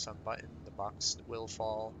the box on button, the box will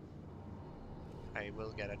fall. I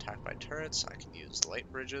will get attacked by turrets, I can use light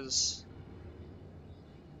bridges.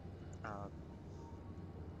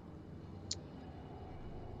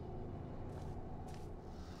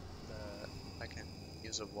 I can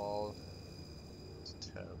use a wall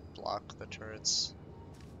to block the turrets.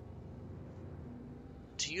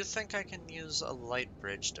 To Do you think I can use a light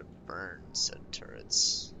bridge to burn said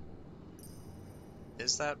turrets?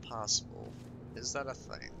 Is that possible? Is that a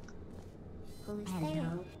thing? Who's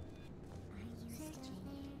there?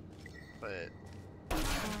 But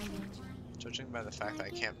judging by the fact that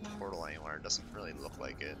I can't portal anywhere, it doesn't really look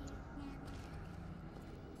like it.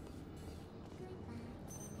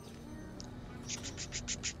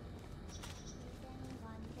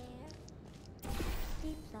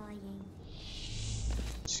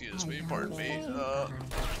 Excuse me, pardon me.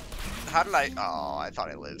 How did I? Oh, I thought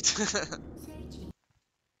I lived.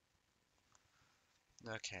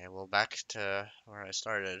 Okay, well, back to where I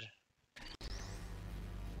started.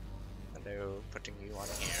 Hello, putting you on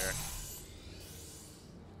here.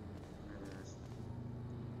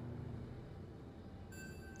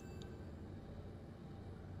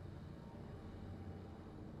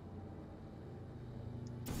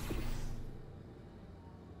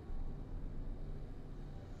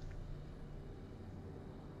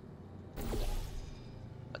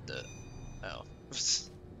 What the? Oh.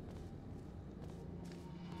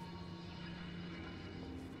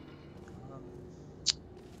 Um,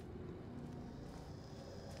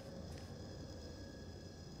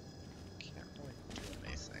 can't really do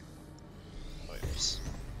anything. Wait.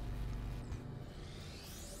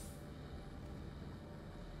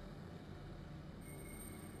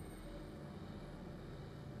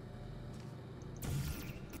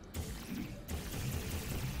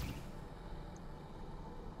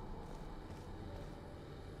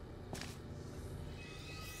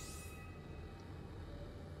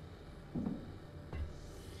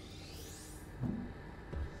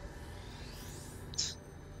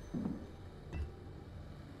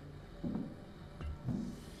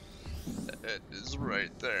 It is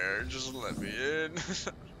right there. Just let me in.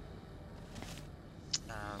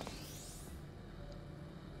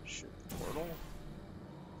 Shoot the portal.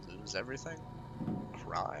 Lose everything.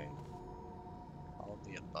 Cry. All of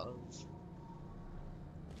the above.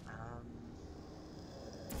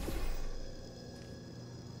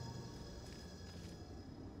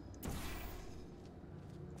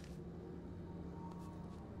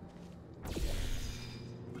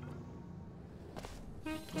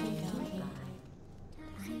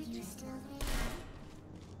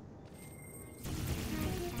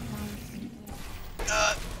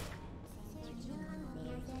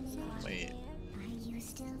 Wait.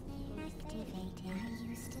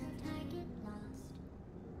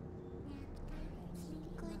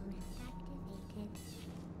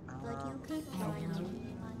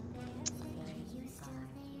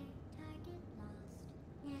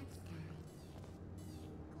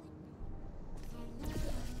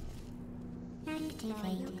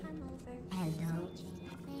 Activated. Hello.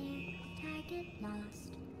 Target lost.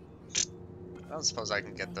 I don't suppose I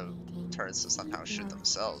can get the turrets to somehow shoot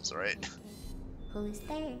themselves, right? Who's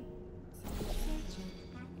there?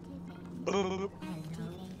 Hello.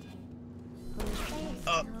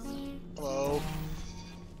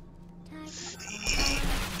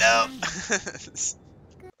 No.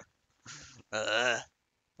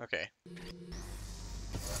 Okay.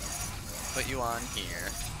 Put you on here.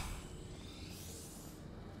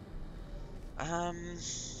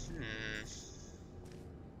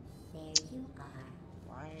 There you are.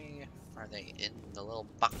 Why are they in the little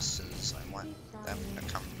boxes? I want them to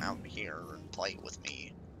come out here and play with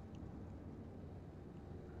me.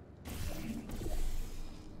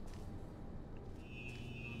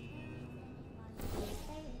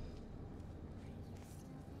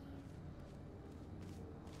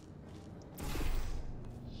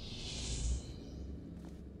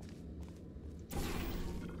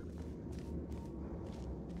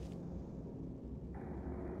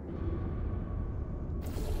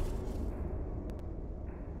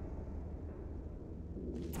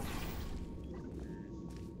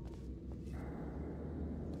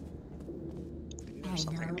 There's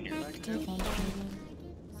something in here that I can do.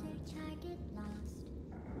 Target lost.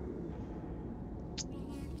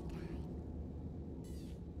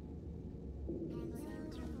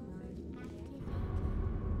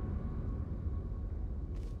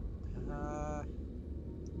 Uh,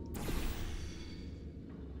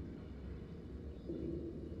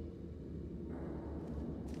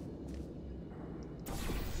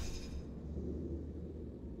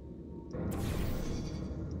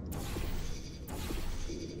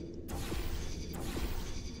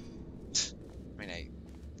 I mean, I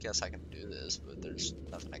guess I can do this, but there's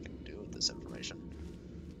nothing I can do with this information.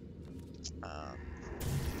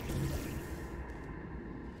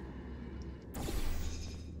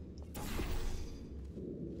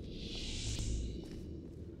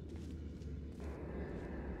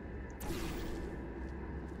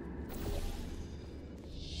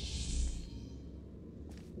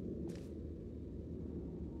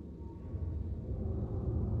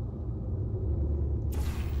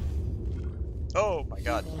 Oh my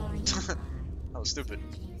god. That was stupid.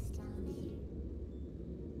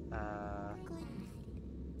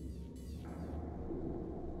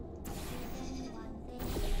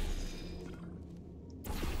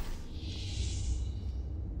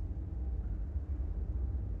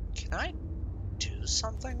 Can I do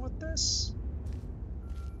something with this?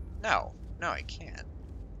 No. No, I can't.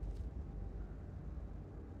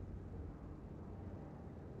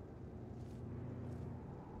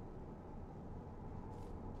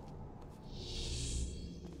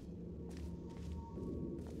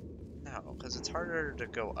 No, because it's harder to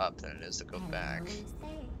go up than it is to go back.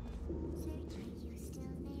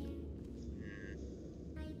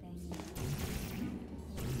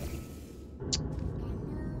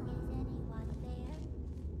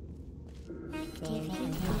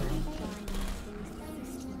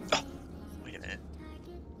 Oh, wait a minute.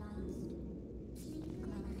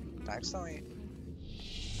 Did I accidentally...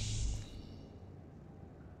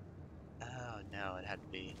 Oh no, it had to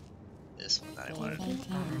be this one that I wanted.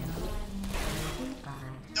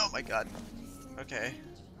 Oh my god. Okay.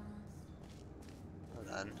 Hold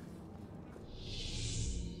on.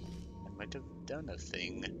 I might have done a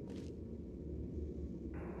thing.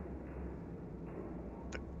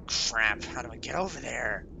 But crap, how do I get over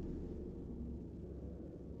there?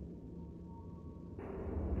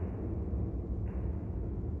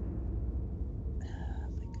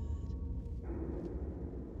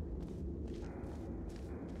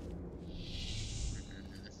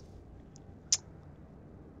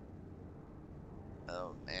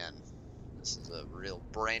 Oh man, this is a real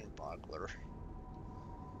brain boggler.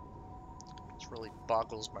 This really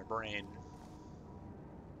boggles my brain.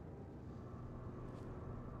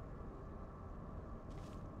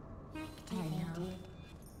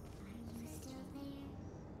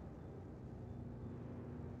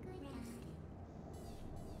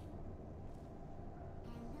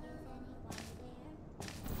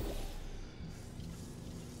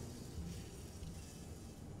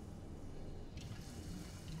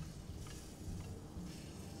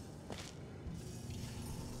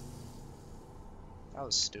 That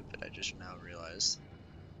was stupid, I just now realized.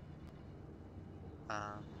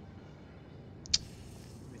 Let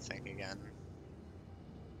me think again.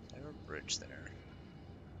 Is there a bridge there?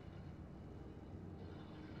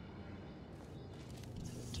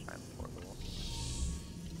 Time portal.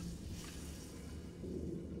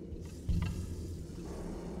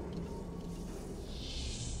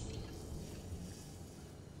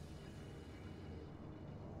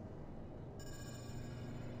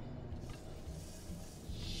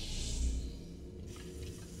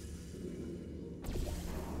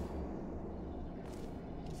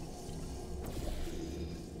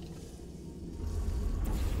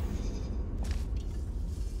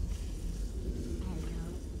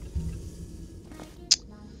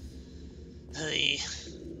 Hey.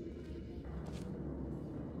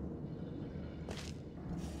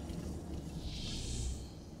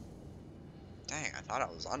 Dang, I thought I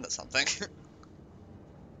was onto something.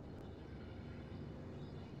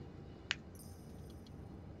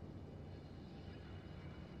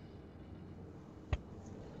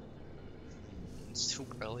 It's too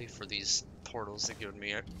early for these portals to give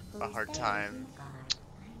me a hard time.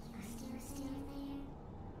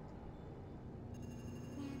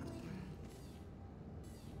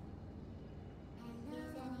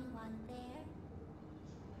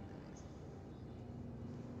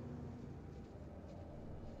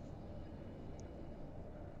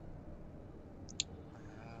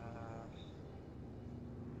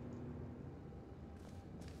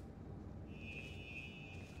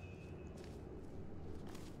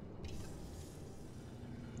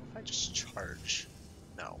 If I just charge?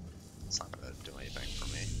 No, it's not gonna do anything for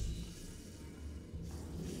me.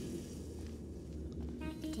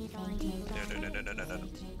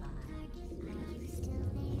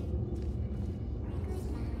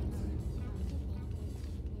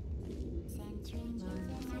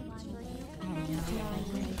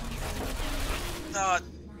 No. No,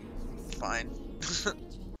 fine.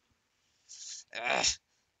 Ugh.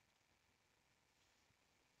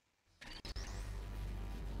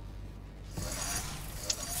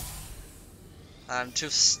 I'm too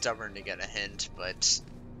stubborn to get a hint, but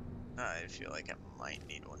I feel like I might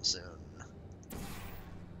need one soon.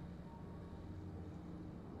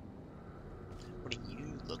 What are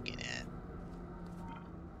you looking at?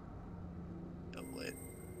 Oh, what?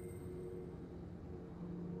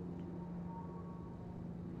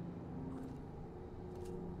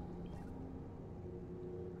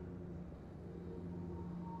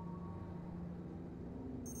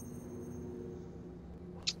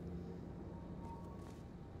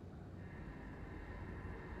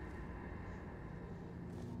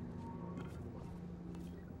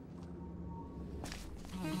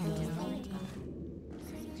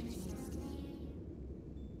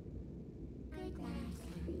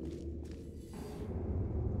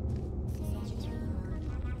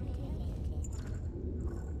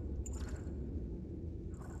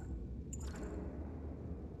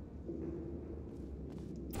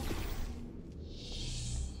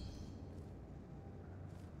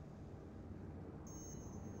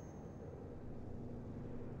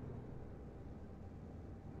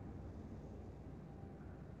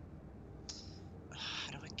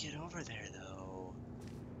 get over there, though?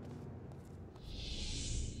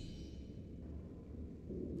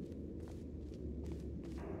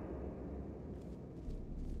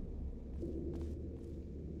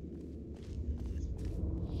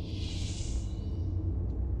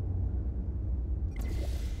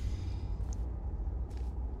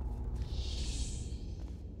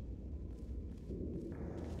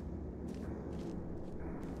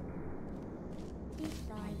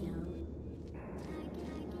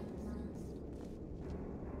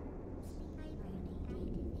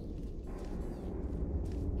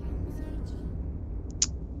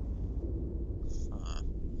 Huh.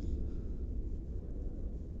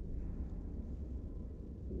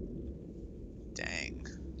 Dang.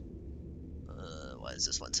 Why is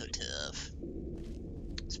this one so tough?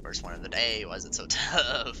 This first one of the day, why is it so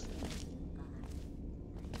tough?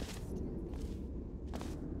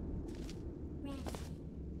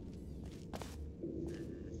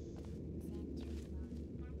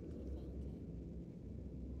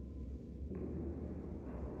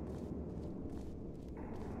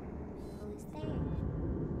 Who's there?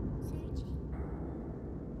 Searching.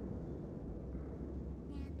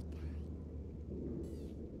 Nap time.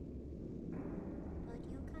 Would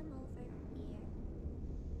you come over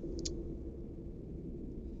here?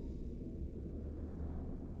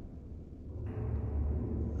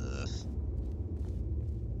 Ugh.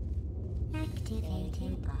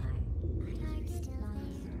 Activating bar. I'm still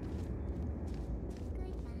lost.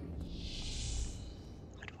 Goodbye.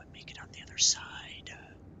 How do I make it on the other side?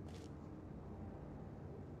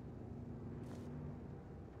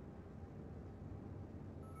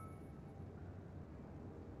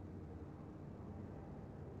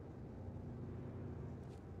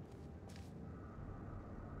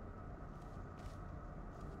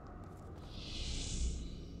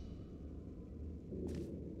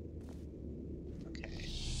 Okay,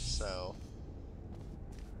 so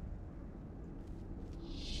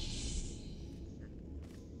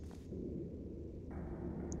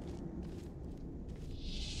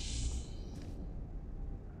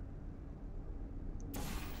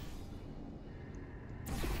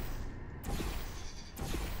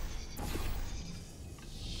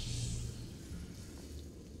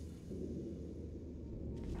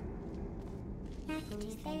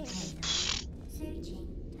Who's there? Searching.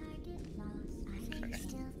 Target lost. Are you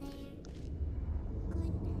still there?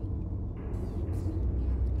 Good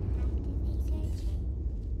night. Activate.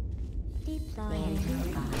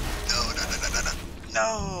 Deploying bar. no.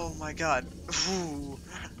 No, my God. Ooh.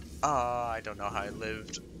 I don't know how I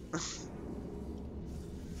lived.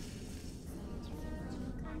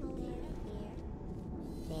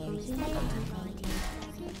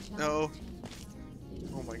 No.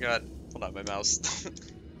 Oh my God. Hold on, my mouse.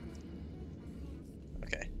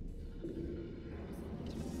 Okay.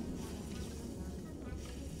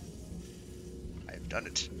 I've done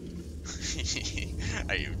it.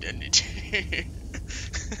 I've done it.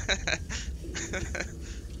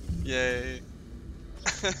 Yay.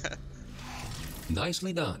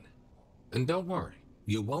 Nicely done. And don't worry,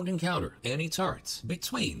 you won't encounter any turrets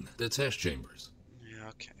between the test chambers. Yeah,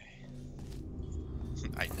 okay.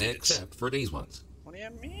 I did it. Except for these ones. What do you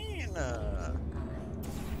mean?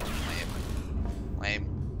 Lame.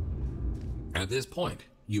 At this point,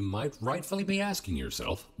 you might rightfully be asking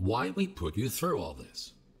yourself why we put you through all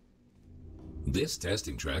this. This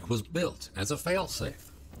testing track was built as a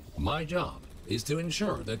failsafe. My job is to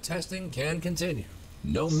ensure that testing can continue,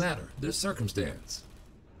 no matter the circumstance.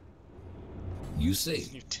 You see,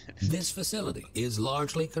 You did it. this facility is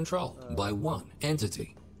largely controlled by one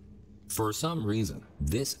entity. For some reason,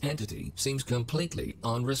 this entity seems completely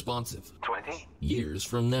unresponsive. 20? Years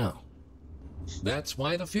from now. That's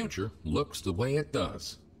why the future looks the way it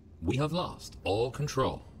does. We have lost all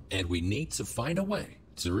control, and we need to find a way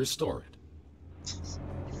to restore it.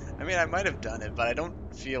 I mean, I might have done it, but I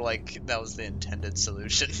don't feel like that was the intended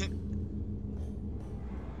solution.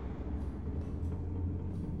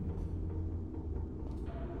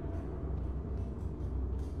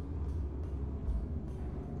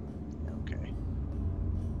 Okay.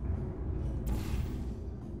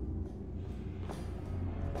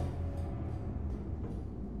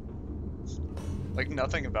 Like,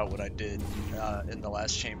 nothing about what I did in the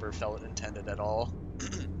last chamber felt intended at all.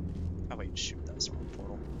 Oh wait, shoot, that was a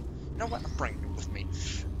portal. You know what? I'm bringing it with me.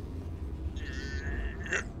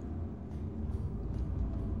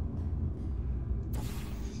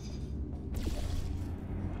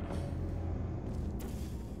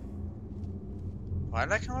 Why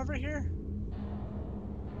did I come over here?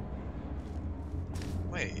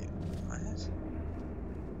 Wait, what?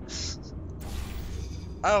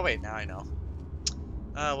 Oh wait, now I know.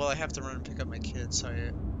 Well, I have to run and pick up my kids, so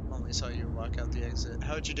I only saw you walk out the exit.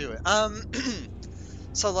 How'd you do it?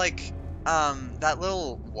 So like, that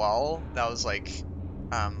little wall that was like,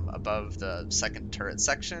 above the second turret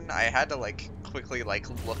section, I had to like quickly like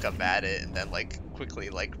look up at it and then like quickly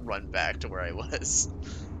like run back to where I was.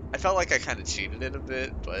 I felt like I kind of cheated it a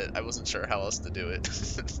bit, but I wasn't sure how else to do it.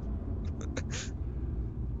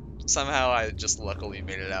 Somehow I just luckily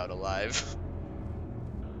made it out alive.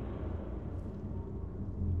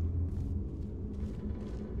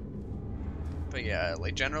 But yeah,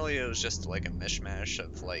 like generally it was just like a mishmash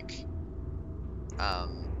of like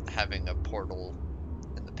having a portal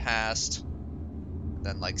in the past,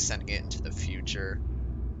 then like sending it into the future.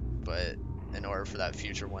 But in order for that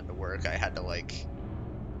future one to work, I had to like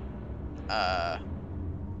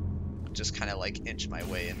just kind of like inch my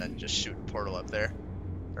way and then just shoot a portal up there.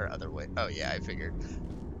 Or other way. Oh yeah, I figured.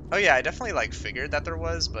 Oh yeah, I definitely like figured that there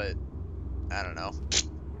was, but I don't know.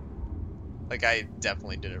 Like I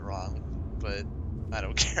definitely did it wrong, but I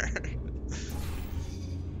don't care.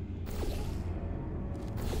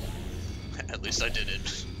 At least I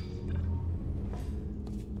didn't.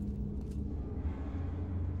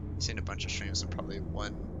 Seen a bunch of streams and probably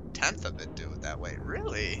 1/10 of it do it that way.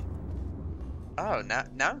 Really? Oh, now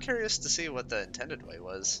I'm curious to see what the intended way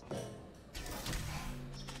was.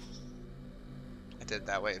 I did it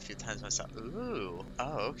that way a few times myself. Ooh.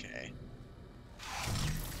 Oh, okay.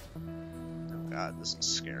 Oh god, this is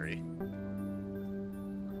scary.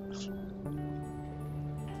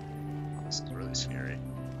 This is really scary.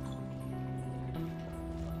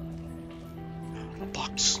 A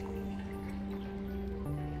box.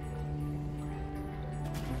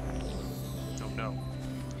 Oh no.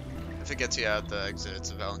 If it gets you out the exit,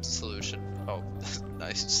 it's a valid solution. Oh,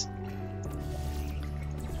 nice.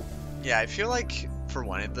 Yeah, I feel like for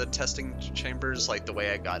one of the testing chambers, like the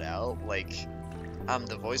way I got out, like,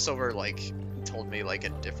 the voiceover, like, told me, like, a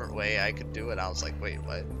different way I could do it. I was like, wait,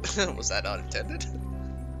 what? Was that not intended?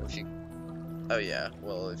 If you... Oh yeah,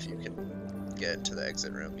 well, if you can get into the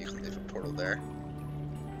exit room, you can leave a portal there.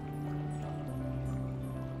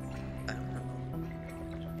 I don't know.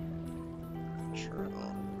 True.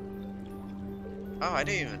 Oh, I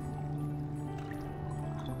didn't even...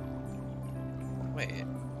 Wait.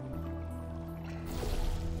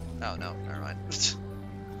 Oh no, never mind.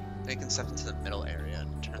 They can step into the middle area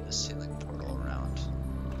and turn the ceiling portal around.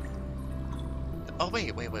 Oh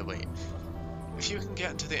wait. If you can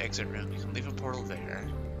get into the exit room, you can leave a portal there.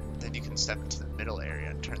 Then you can step into the middle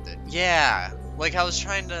area and turn the... Yeah! Like I was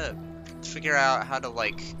trying to figure out how to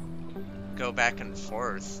like go back and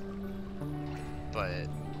forth. But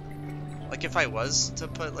like if I was to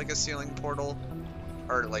put like a ceiling portal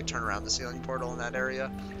or like turn around the ceiling portal in that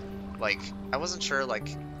area, like I wasn't sure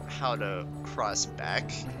like how to cross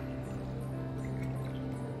back,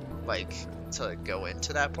 like to go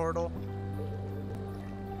into that portal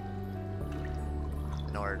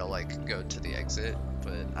in order to like go to the exit,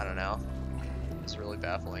 but I don't know. It's really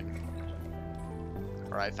baffling,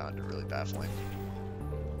 or I found it really baffling.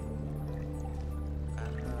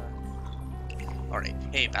 Alright,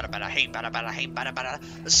 hey bada bada, hey bada bada, hey bada bada,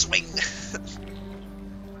 swing.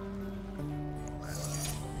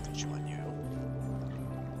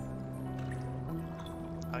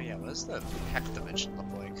 Oh yeah, what does the heck dimension look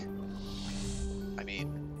like? I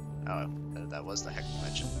mean, oh, that was the heck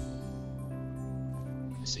dimension.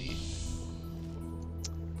 See.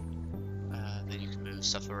 Then you can move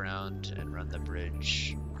stuff around and run the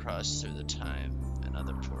bridge, cross through the time,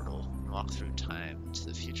 another portal, and walk through time to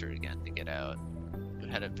the future again to get out. You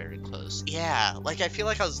had it very close. Yeah, like I feel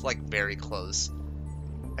like I was like very close.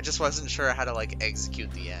 I just wasn't sure how to like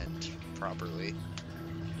execute the end properly.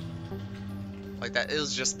 Like that, it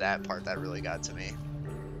was just that part that really got to me.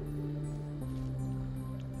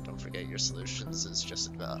 Don't forget your solutions is just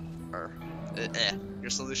about, your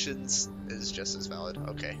solutions is just as valid.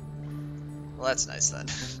 Okay. Well, that's nice then.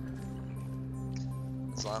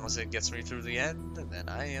 As long as it gets me through the end, then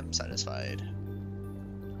I am satisfied.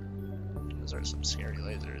 Those are some scary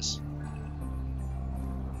lasers.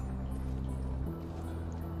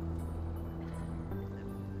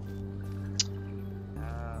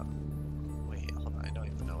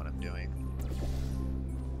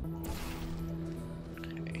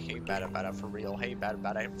 Bada bada for real, hey bada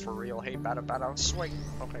bada for real, hey bada bada swing.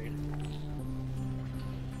 Okay.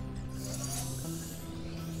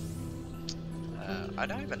 I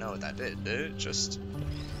don't even know what that did. Did it just...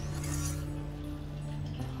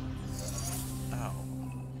 Oh.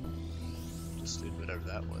 Just did whatever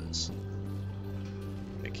that was.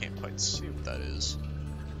 I can't quite see what that is.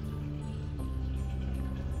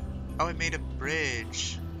 Oh, it made a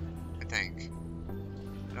bridge, I think.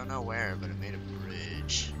 don't know where, but it made a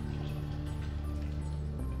bridge.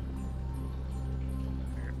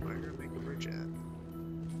 Where did it make a bridge at?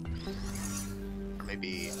 Or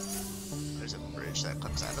maybe there's a bridge that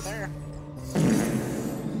comes out of there?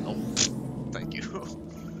 Oh, thank you.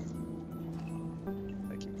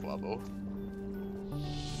 Thank you, Quabo.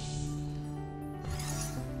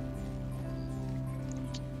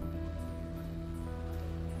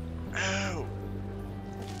 Oh!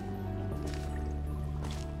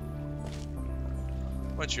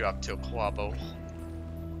 What you up to, Quabo?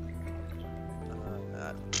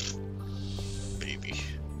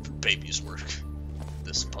 Baby's work.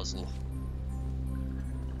 This puzzle.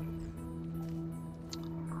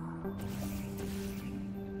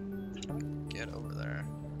 Get over there.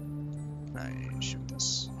 I shoot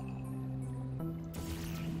this.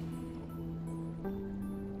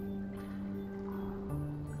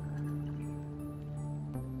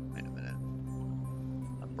 Wait a minute.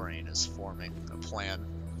 My brain is forming a plan.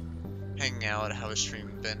 Hanging out, how has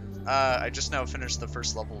stream been? I just now finished the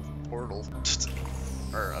first level of Portal.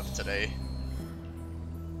 Or of today.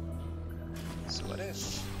 So what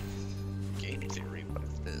if game theory? What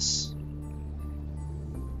if this?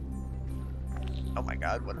 Oh my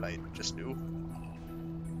god, what did I just do?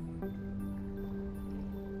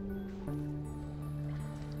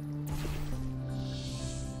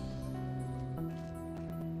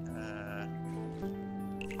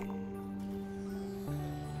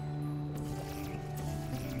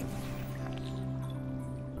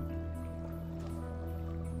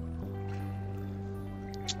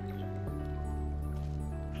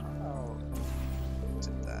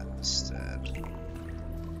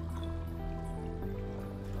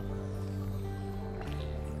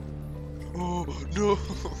 Oh no!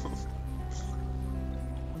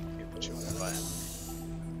 Can't put you on the button.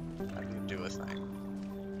 How do you do a thing?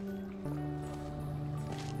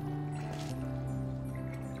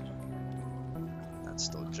 That's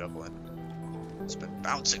still juggling. It's been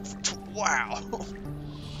bouncing for wow!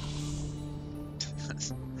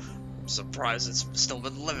 I'm surprised it's still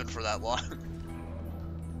been living for that long.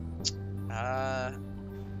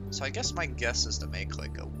 So I guess my guess is to make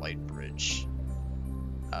like a light bridge.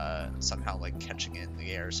 Somehow like catching it in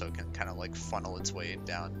the air so it can kind of like funnel its way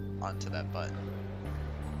down onto that button.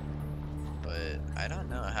 But I don't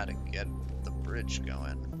know how to get the bridge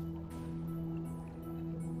going.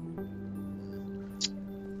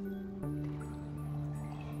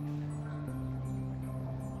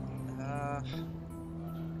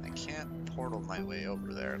 I can't portal my way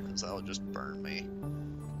over there because that'll just burn me.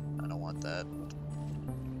 I don't want that.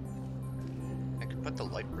 I could put the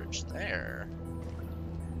light bridge there.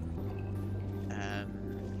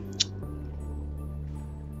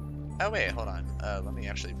 Oh wait, hold on. Let me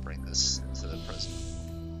actually bring this into the present.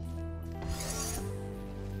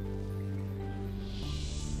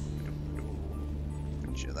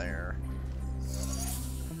 Put you there.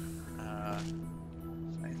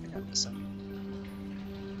 Anything I'm missing?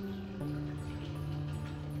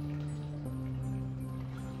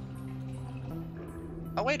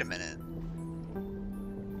 Oh wait a minute.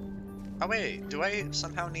 Oh wait, do I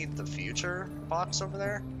somehow need the future box over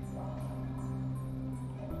there?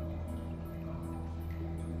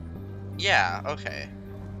 Yeah, okay.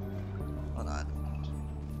 Hold on.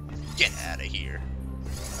 Get out of here.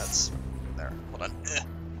 That's there. Hold on. Ugh.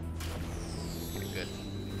 Okay, good.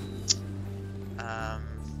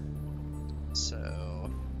 So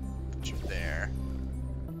put you there.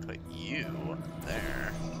 Put you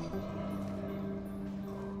there.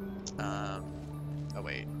 Oh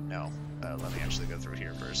wait, no. Let me actually go through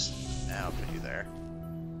here first. Now I'll put you there.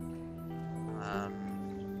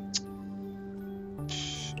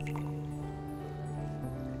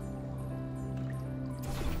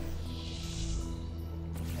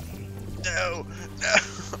 No! No!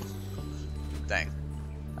 Dang.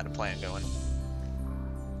 I had a plan going.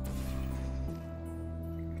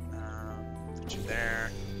 Put you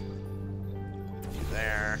there. Put you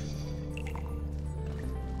there.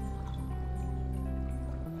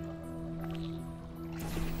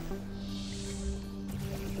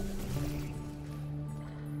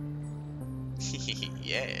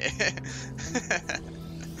 Yeah!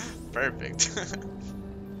 Perfect.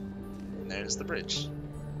 And there's the bridge.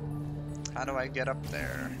 How do I get up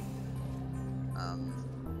there?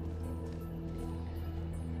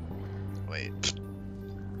 Wait.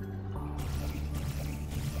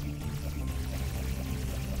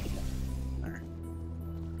 There.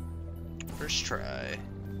 First try.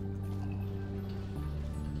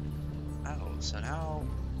 Oh, so now...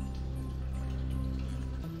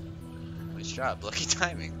 Nice job, lucky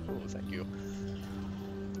timing. Oh, thank you.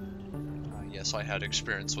 yes, I had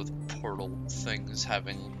experience with portal things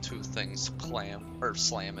having two things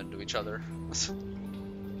slam into each other. So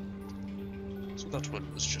that's what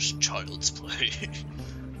it was, just child's play.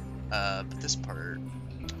 But this part,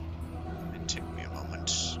 it took me a moment.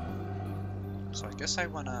 So I guess I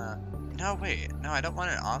wanna... No, wait. No, I don't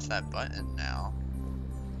want it off that button now.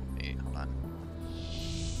 Wait, hold on.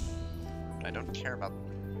 I don't care about...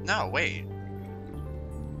 No, wait.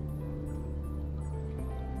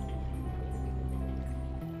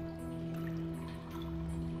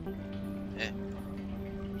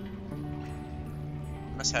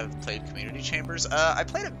 Must have played Community Chambers. I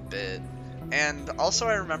played a bit, and also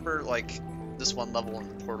I remember like this one level in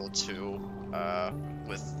Portal 2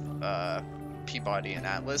 with Peabody and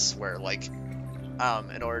Atlas, where like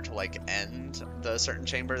in order to like end the certain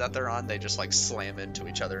chamber that they're on, they just like slam into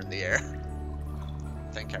each other in the air.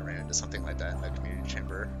 I think I ran into something like that in a Community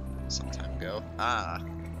Chamber some time ago. Ah,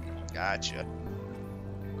 gotcha.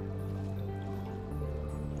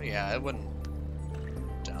 But yeah, I wouldn't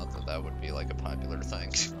doubt that that would be like a popular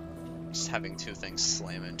thing. Just having two things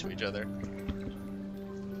slam into each other.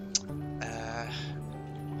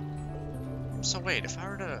 So wait, if I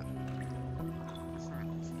were to...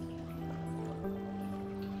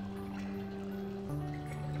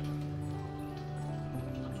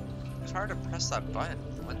 If I were to press that button,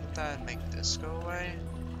 wouldn't that make this go away?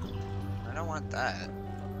 I don't want that.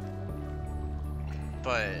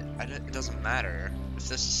 But it doesn't matter if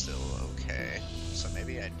this is still okay. So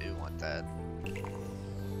maybe I do want that.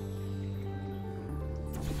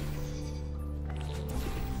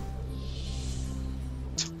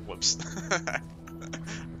 Whoops. I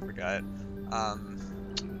forgot.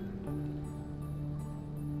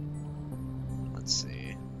 Let's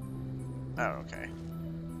see. Oh, okay.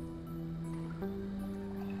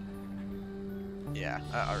 Yeah,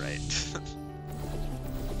 alright.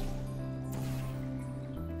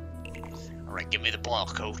 Alright, give me the ball,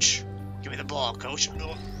 coach. Give me the ball, coach.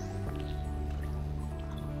 No.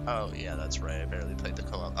 Oh, yeah, that's right. I barely played the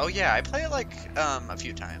co-op. Oh, yeah, I play it, like, a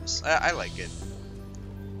few times. I like it.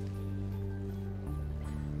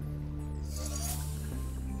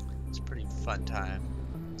 It's a pretty fun time.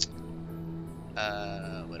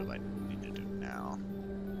 What do I need to do now?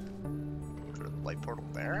 Go to the light portal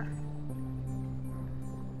there?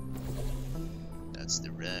 That's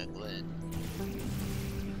the wrong one.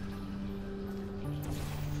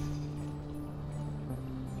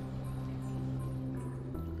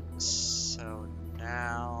 So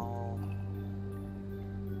now,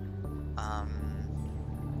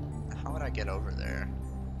 how would I get over there?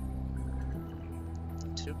 The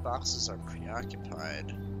two boxes are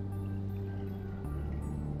preoccupied.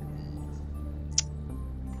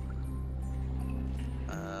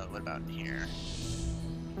 What about in here?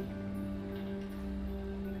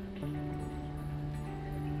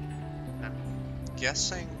 I'm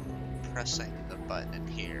guessing pressing the button in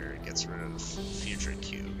here gets rid of Future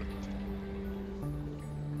Cube.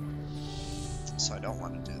 So I don't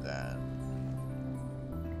want to do that.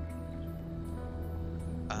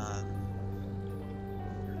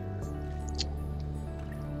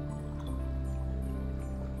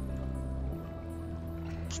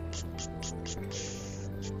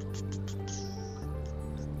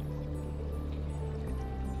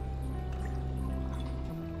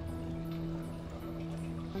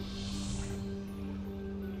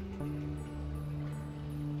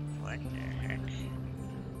 What the heck?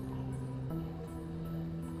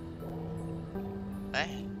 Eh?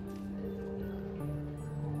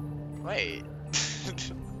 Wait.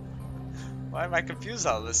 Why am I confused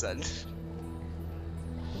all of a sudden?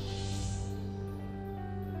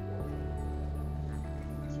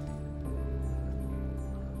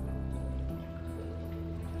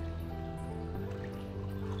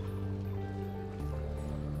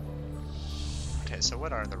 Okay, so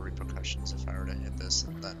what are the repercussions if I were to hit this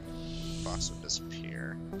and then the box would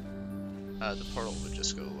disappear? The portal would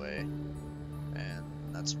just go away. And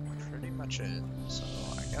that's pretty much it, so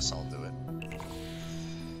I guess I'll do it.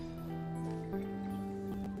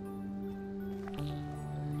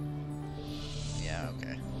 Yeah,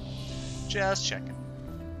 okay. Just checking.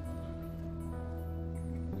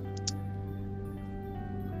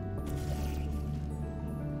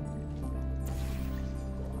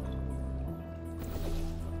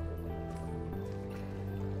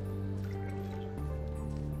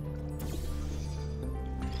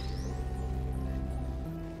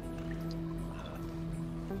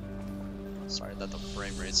 Sorry that the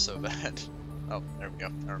frame rate's so bad. Oh, there we go.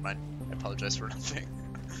 Never mind. I apologize for nothing.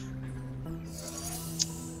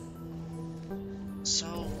 So,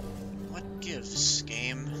 what gives,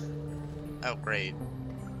 game? Oh, great.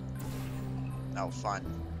 Oh, fun.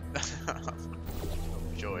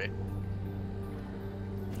 Joy.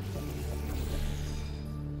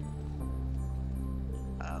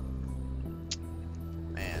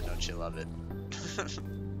 Man, don't you love it?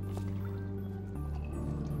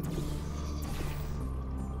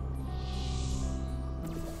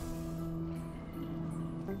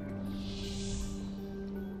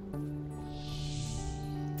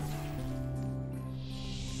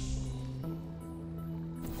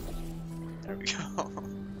 There we go.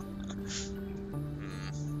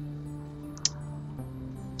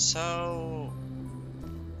 So,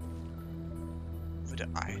 would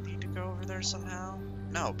I need to go over there somehow?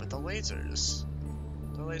 No, but the lasers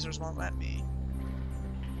won't let me.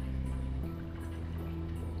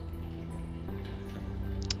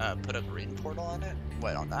 Put a green portal on it?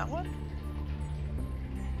 What, on that one?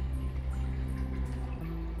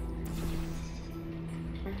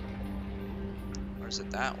 Or is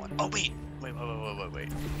it that one? Oh, wait! Wait.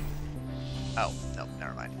 Oh, no,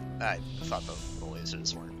 never mind. I thought the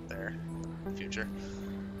lasers weren't there in the future.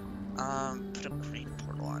 Put a green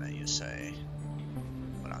portal on it, you say?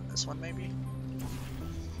 What, on this one, maybe?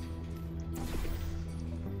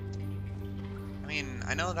 I mean,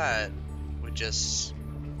 I know that would just...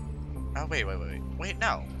 Oh, wait. Wait,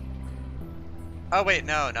 no. Oh, wait,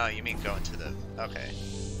 no, you mean go into the... Okay.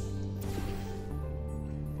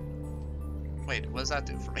 Wait, what does that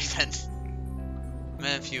do for me, then? I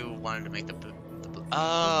mean, if you wanted to make the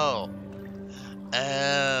oh!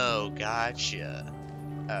 Oh, gotcha.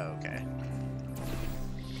 Oh, okay.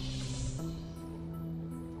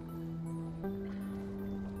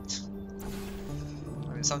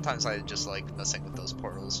 I mean, sometimes I just like messing with those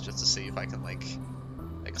portals just to see if I can, like,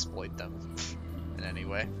 exploit them in any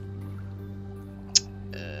way.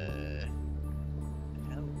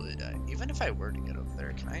 How would I? Even if I were to get over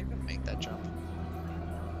there, can I even make that jump?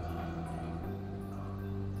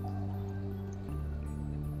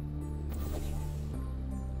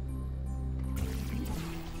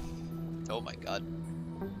 Oh my god.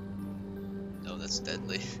 No, that's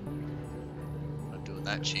deadly. I'm not doing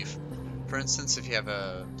that, Chief. For instance, if you have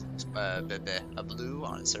a blue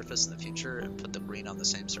on its surface in the future and put the green on the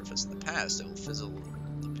same surface in the past, it will fizzle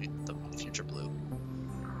the future blue.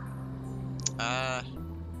 Yeah,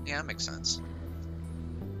 that makes sense.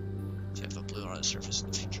 If you have a blue on a surface in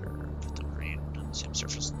the future, put the green on the same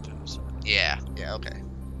surface in the past. Yeah, okay.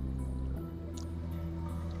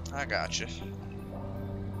 I gotcha.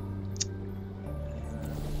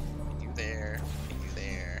 You there.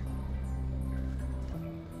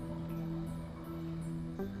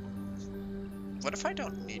 What if I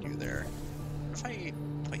don't need you there? What if I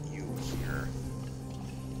put you here?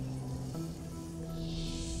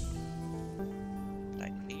 But I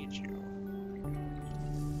need you.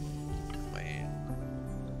 Wait.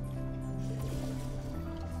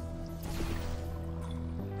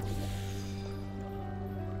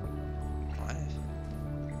 What?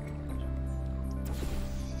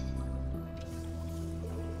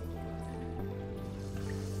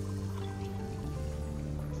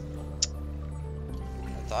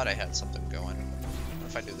 I thought I had something going. What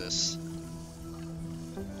if I do this?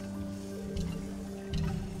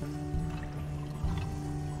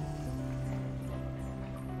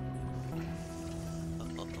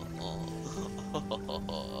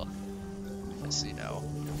 I see now.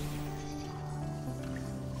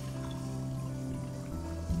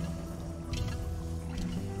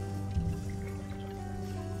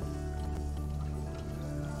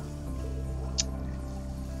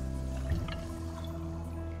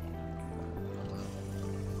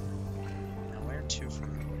 Now where to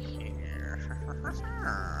from here?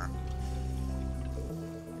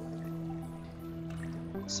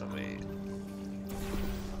 So wait.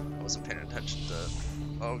 I wasn't paying attention to...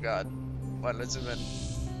 Oh god. Why did I zoom in?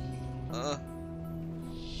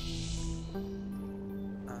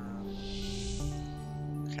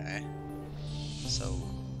 Okay. So,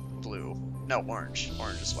 blue. No, orange.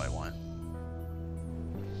 Orange is what I want.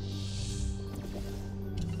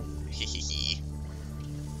 Hehehe.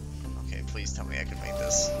 Okay, please tell me I can make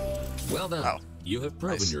this. Well done. Oh, You have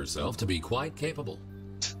proven nice. yourself to be quite capable.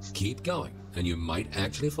 Keep going, and you might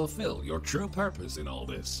actually fulfill your true purpose in all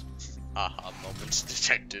this. Aha, moment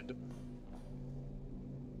detected.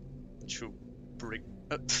 The true big,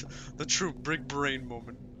 the true big brain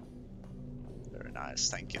moment. Very nice,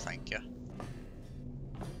 thank you.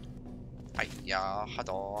 Hiya,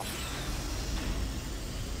 hada.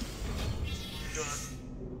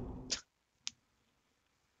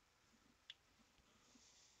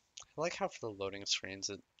 I like how for the loading screens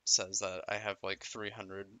it says that I have like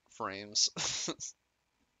 300 frames.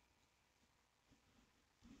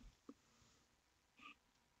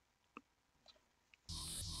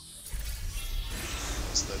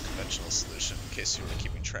 conventional solution, in case you were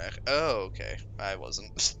keeping track. Oh, okay. I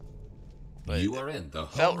wasn't. But You are in the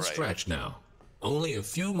felt home right. stretch now. Only a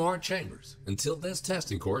few more chambers until this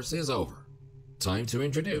testing course is over. Time to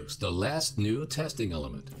introduce the last new testing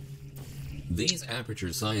element. These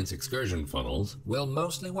Aperture Science excursion funnels will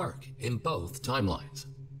mostly work in both timelines.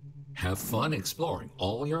 Have fun exploring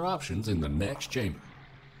all your options in the next chamber.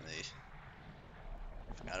 Hey,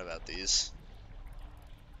 forgot about these.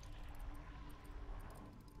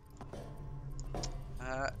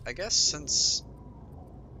 I guess since...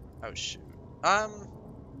 Oh, shoot. That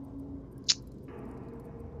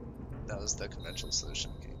was the conventional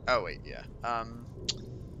solution. Okay. Oh, wait, yeah.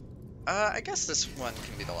 I guess this one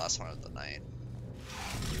can be the last one of the night.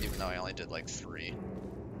 Even though I only did like 3.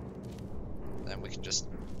 Then we can just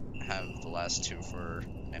have the last 2 for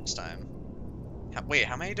next time. Wait,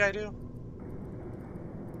 how many did I do?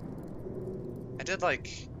 I did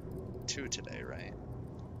like 2 today, right?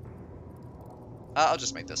 I'll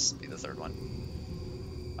just make this be the 3rd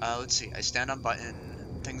one. Let's see. I stand on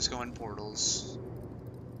button. Things go in portals.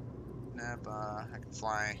 Nope, I can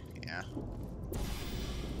fly. Yeah.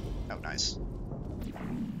 Oh, nice.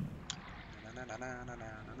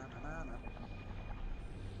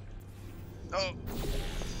 Oh!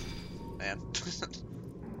 Man.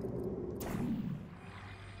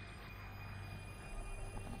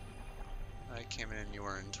 I came in and you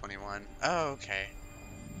were in 21. Oh, okay.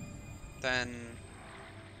 Then...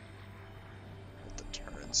 with the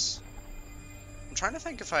turrets. I'm trying to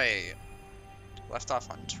think if I left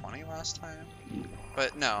off on 20 last time.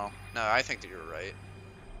 But no, I think that you were right.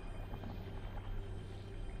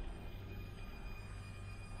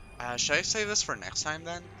 Should I save this for next time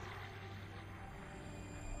then?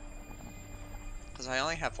 Because I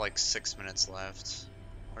only have like 6 minutes left.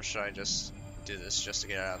 Or should I just do this just to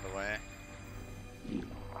get it out of the way?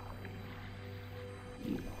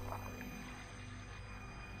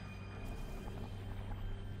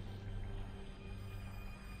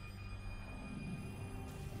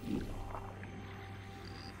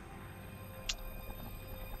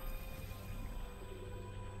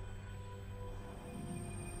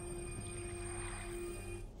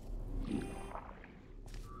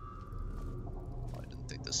 I didn't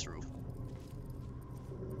think this through.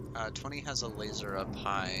 20 has a laser up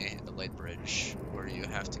high in the light bridge where you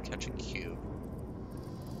have to catch a cube.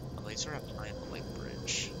 A laser up high in the light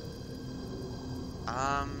bridge.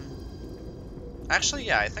 Actually,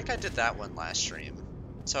 yeah, I think I did that one last stream.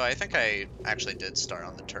 So I think I actually did start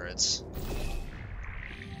on the turrets.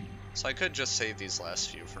 So I could just save these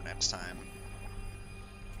last few for next time.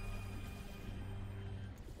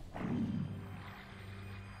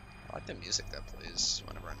 I like the music that plays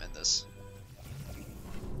whenever I'm in this.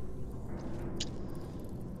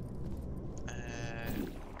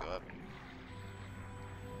 Go up.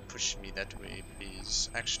 Push me that way, please.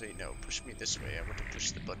 Actually, no, push me this way. I want to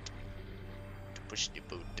push the button. To push the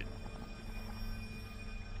button.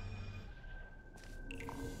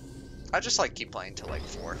 I just like keep playing till like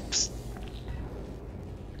 4. So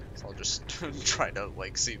I'll just try to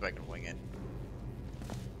like see if I can wing it.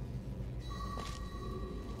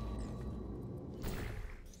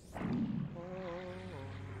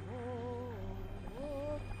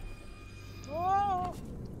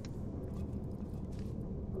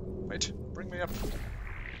 Wait, bring me up.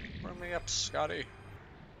 Bring me up, Scotty.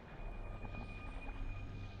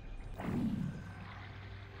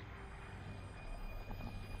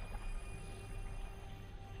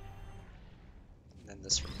 Then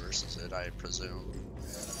this reverses it, I presume.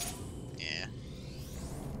 Yeah.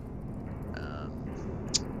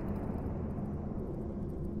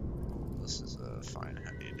 This is a fine.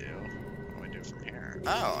 How do you do? What do I do from here?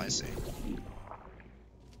 Oh, I see.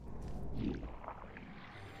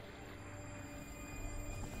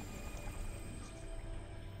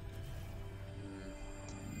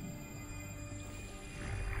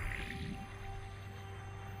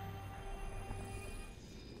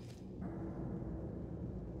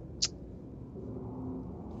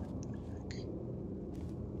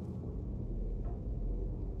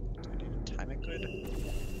 Time it good.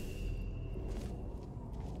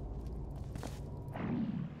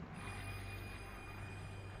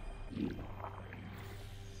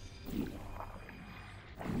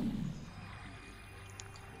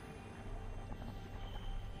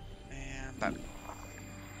 And that.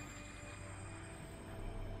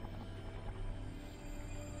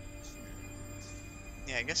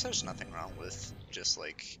 Yeah, I guess there's nothing wrong with just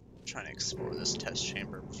like trying to explore this test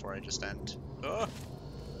chamber before I just end. Oh.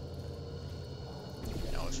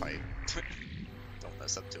 You know, if I don't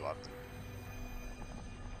mess up too often.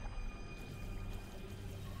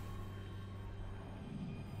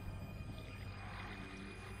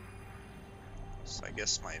 I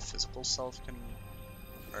guess my physical self can,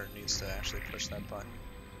 or needs to actually push that button.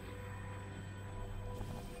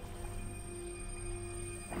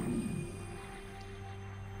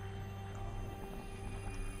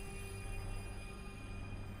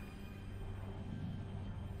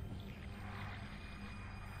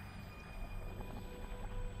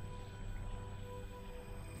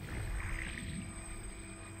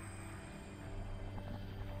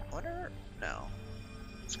 Wonder, no.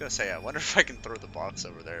 I was gonna say, I wonder if I can throw the box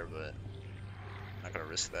over there, but I'm not gonna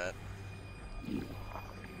risk that. I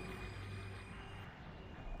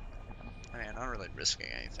mean, I'm not really risking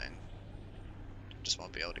anything. Just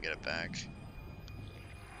won't be able to get it back.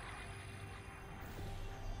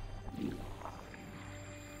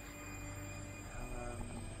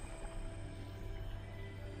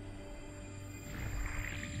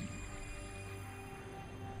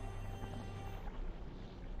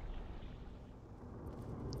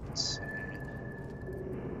 Let's see.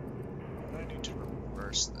 I need to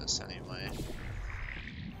reverse this anyway.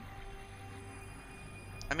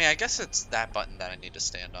 I mean, I guess it's that button that I need to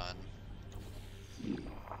stand on.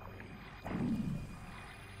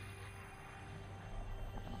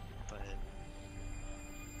 But...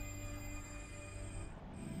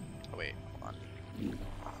 oh wait, hold on.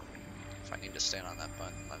 If I need to stand on that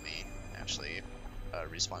button, let me actually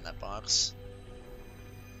respawn that box.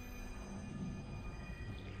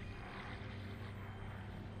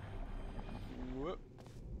 Whoop.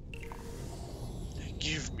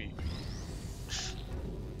 Give me.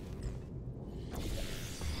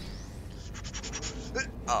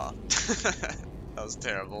 Oh, that was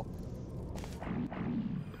terrible.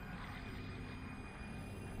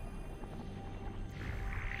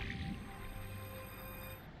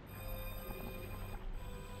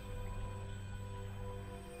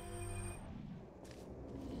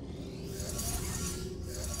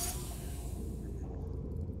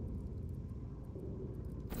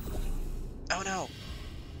 Oh no!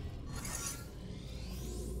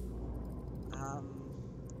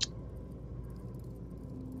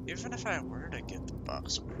 Even if I were to get the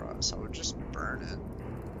box across, I would just burn it.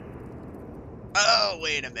 Oh,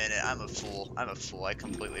 wait a minute. I'm a fool. I'm a fool. I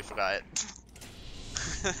completely forgot.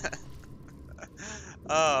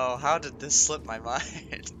 Oh, how did this slip my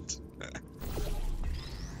mind?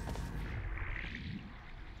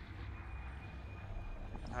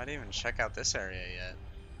 I didn't even check out this area yet.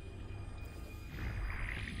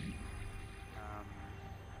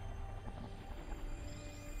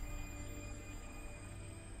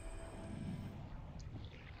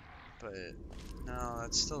 But no,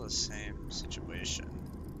 that's still the same situation.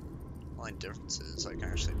 Only difference is I can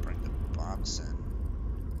actually bring the box in.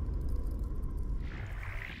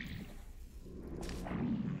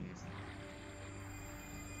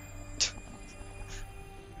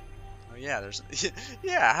 Oh yeah, there's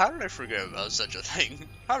yeah. How did I forget about such a thing?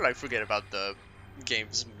 How did I forget about the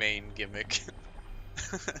game's main gimmick?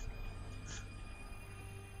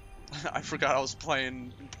 I forgot I was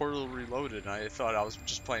playing Portal Reloaded, and I thought I was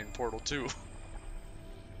just playing Portal 2.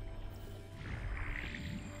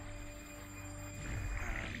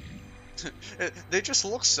 They just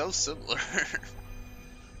look so similar.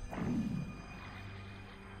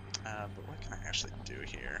 But what can I actually do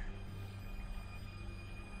here?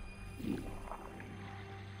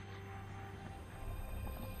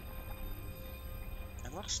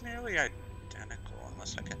 It looks nearly identical,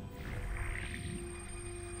 unless I can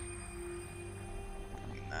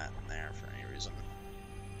put that in there for any reason.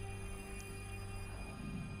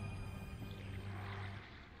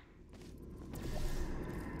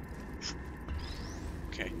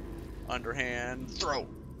 Okay, underhand throw.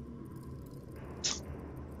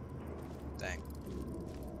 Dang.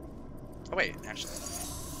 Oh wait, actually.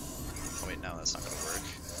 Oh wait, no, that's not gonna work.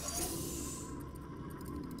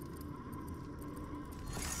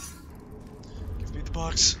 Give me the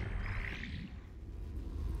box.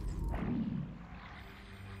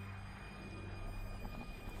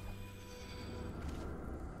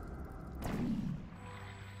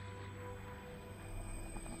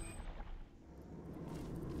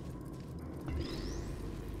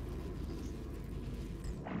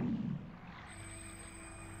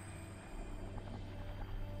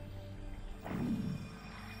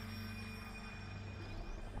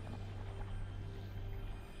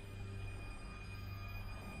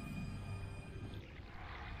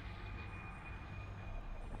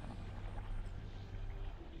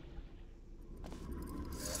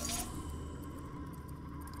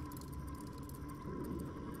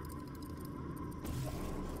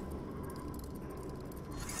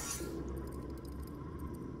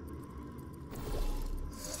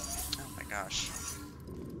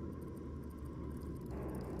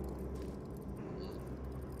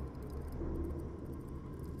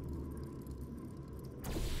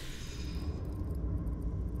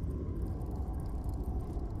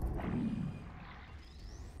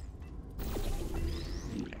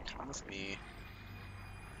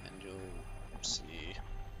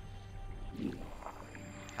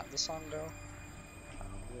 the song go? Come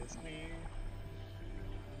with me.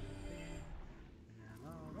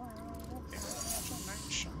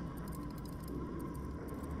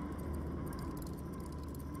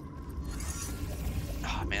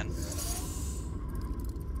 Ah, man.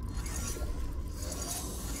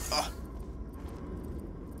 Oh.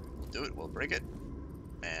 Do it, we'll break it.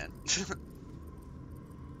 Man.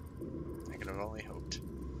 I could have only hoped.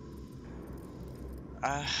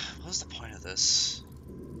 What was the point of this?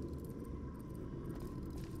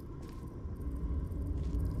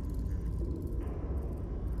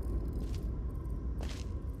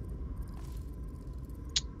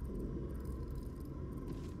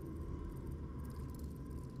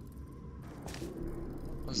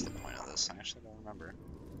 What was the point of this? I actually don't remember.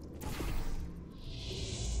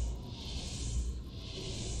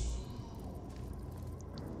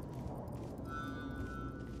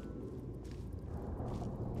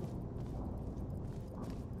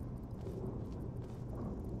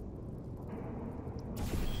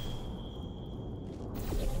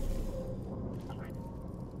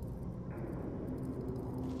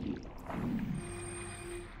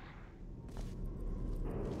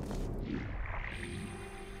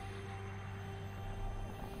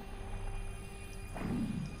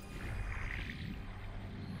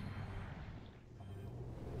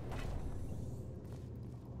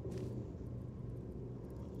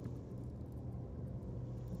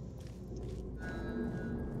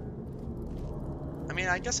 I mean,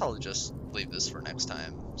 I guess I'll just leave this for next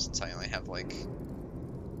time, since I only have, like,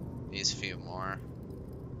 these few more.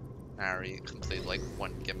 I already complete, like,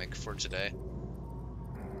 one gimmick for today.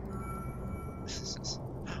 Oh,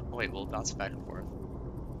 wait, we'll bounce back and forth.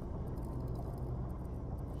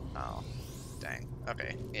 Oh, dang.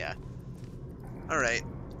 Okay, yeah. Alright.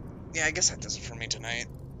 Yeah, I guess that does it for me tonight.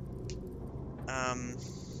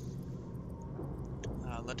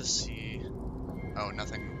 Let us see. Oh,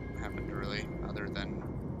 nothing happened really, other than,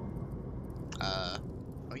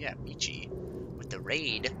 oh yeah, Michi with the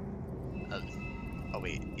raid of, oh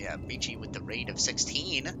wait, yeah, Michi with the raid of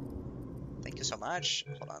 16. Thank you so much.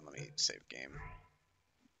 Hold on, let me save game.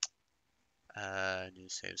 New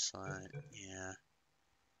save slot, yeah.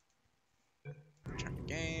 Return to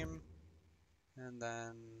game, and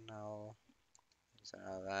then I'll exit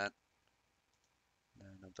out of that,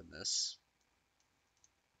 then open this.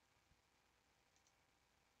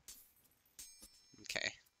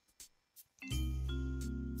 Okay.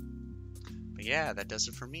 But yeah, that does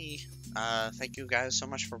it for me. Thank you guys so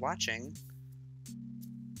much for watching.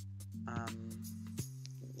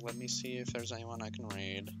 Let me see if there's anyone I can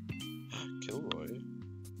raid. Kilroy.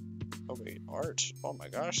 Oh wait, Art. Oh my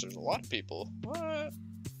gosh, there's a lot of people. What?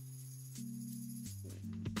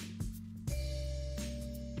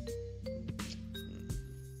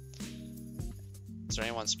 Is there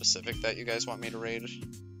anyone specific that you guys want me to raid?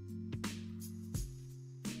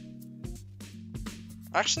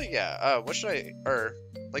 Actually, yeah. What should I, or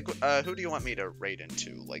like, who do you want me to raid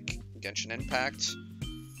into? Like Genshin Impact,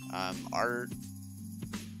 Art,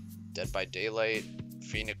 Dead by Daylight,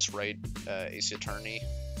 Phoenix Wright, Ace Attorney.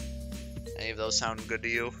 Any of those sound good to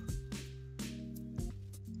you?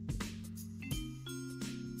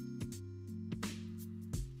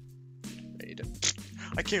 Raid.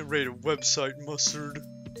 I can't raid a website, Mustard.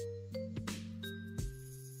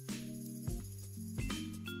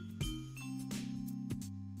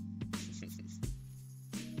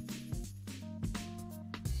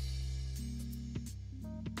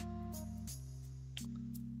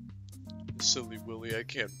 Silly Willy, I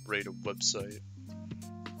can't raid a website.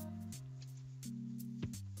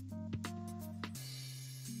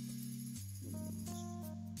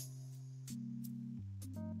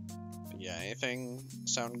 But yeah, anything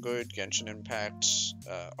sound good? Genshin Impact,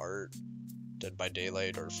 Art, Dead by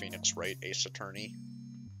Daylight, or Phoenix Wright, Ace Attorney?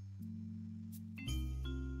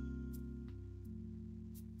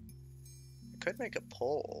 I could make a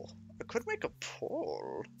poll.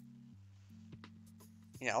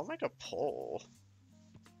 Yeah, I'll make a poll.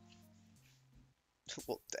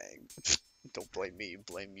 Well, dang. Don't blame me,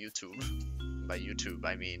 blame YouTube. By YouTube,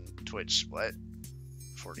 I mean Twitch. What?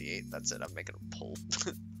 48, that's it, I'm making a poll.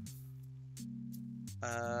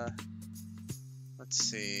 Let's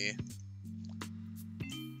see.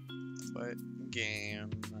 What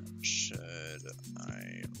game should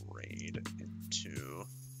I raid into?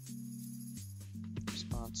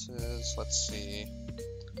 Responses, let's see.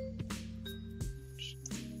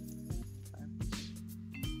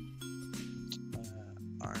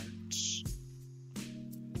 Art.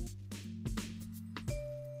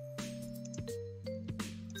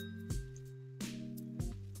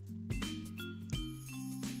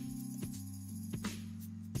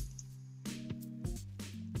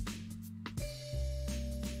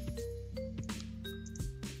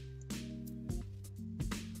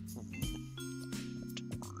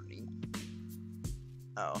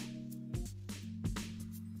 Oh.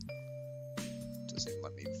 Doesn't even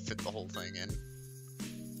let me fit the whole thing in.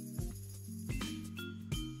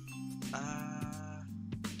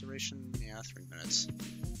 Duration, yeah, 3 minutes.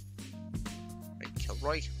 Right,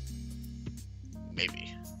 Kilroy?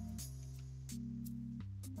 Maybe.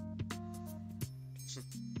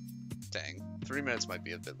 Dang, 3 minutes might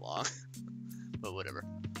be a bit long, but whatever.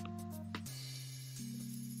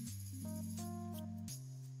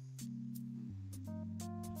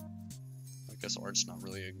 I guess art's not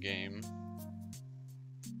really a game.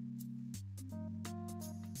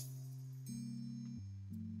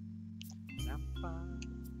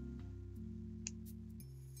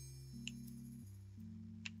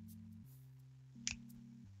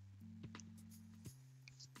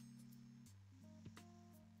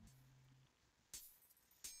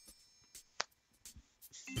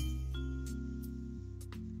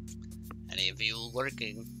 Any of you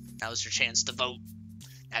lurking, now's your chance to vote.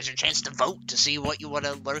 Now's your chance to vote to see what you want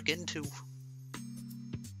to lurk into.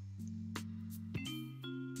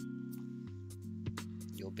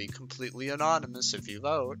 You'll be completely anonymous if you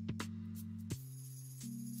vote.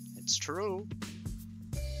 It's true.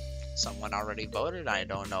 Someone already voted. I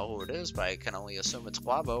don't know who it is, but I can only assume it's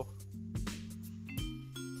Guabo.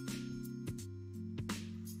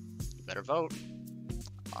 You better vote.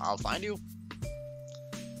 I'll find you.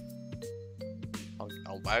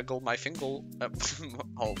 I'll waggle my finger.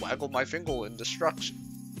 I'll waggle my finger in destruction.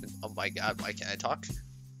 Oh my god, why can't I talk?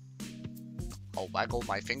 I'll waggle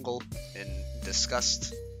my finger in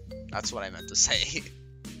disgust. That's what I meant to say.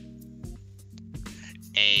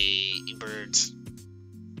 Hey, birds.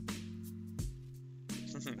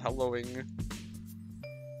 Helloing.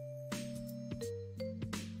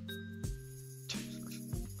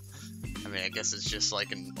 I mean, I guess it's just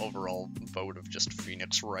like an overall vote of just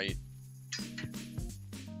Phoenix Wright.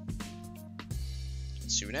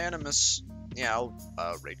 It's unanimous. Yeah,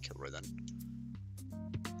 I'll raid Kilroy then.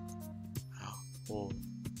 Oh.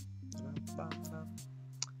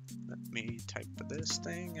 Let me type this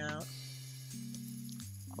thing out.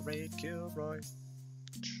 I'll raid Kilroy.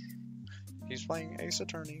 He's playing Ace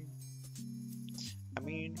Attorney. I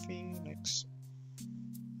mean Phoenix.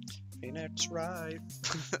 Phoenix Wright.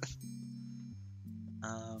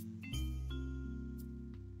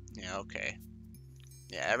 Yeah, okay.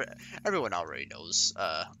 Yeah, everyone already knows.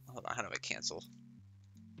 Hold on, how do I cancel?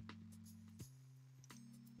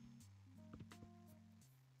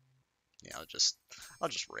 Yeah, I'll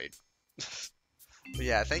just raid. But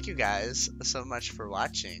yeah, thank you guys so much for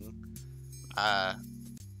watching.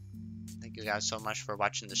 Thank you guys so much for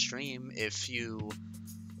watching the stream. If you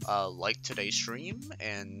like today's stream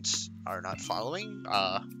and are not following,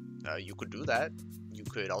 you could do that. You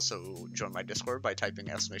could also join my Discord by typing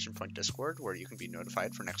 !Discord, where you can be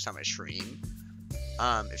notified for next time I stream.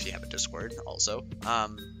 If you have a Discord, also.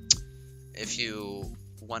 If you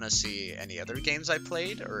want to see any other games I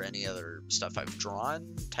played or any other stuff I've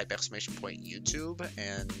drawn, type !YouTube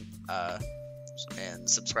and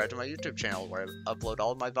subscribe to my YouTube channel where I upload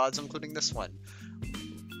all of my VODs, including this one.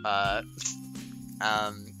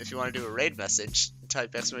 If you want to do a raid message,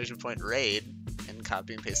 type !raid and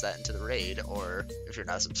copy and paste that into the raid, or if you're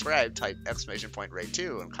not subscribed, type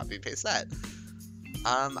 !raid2 and copy and paste that.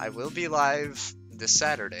 I will be live this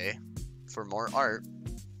Saturday for more art,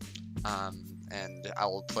 and I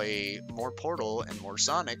will play more Portal and more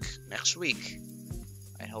Sonic next week.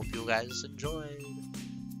 I hope you guys enjoyed.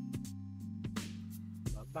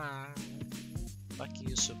 Bye-bye. Fuck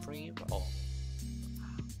you, Supreme. Oh,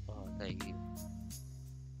 thank you.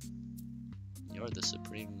 You're the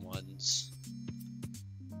supreme ones.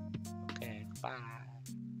 Okay, bye.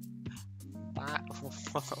 Bye.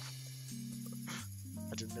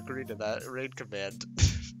 I didn't agree to that raid command.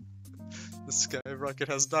 The skyrocket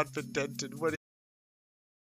has not been dented. What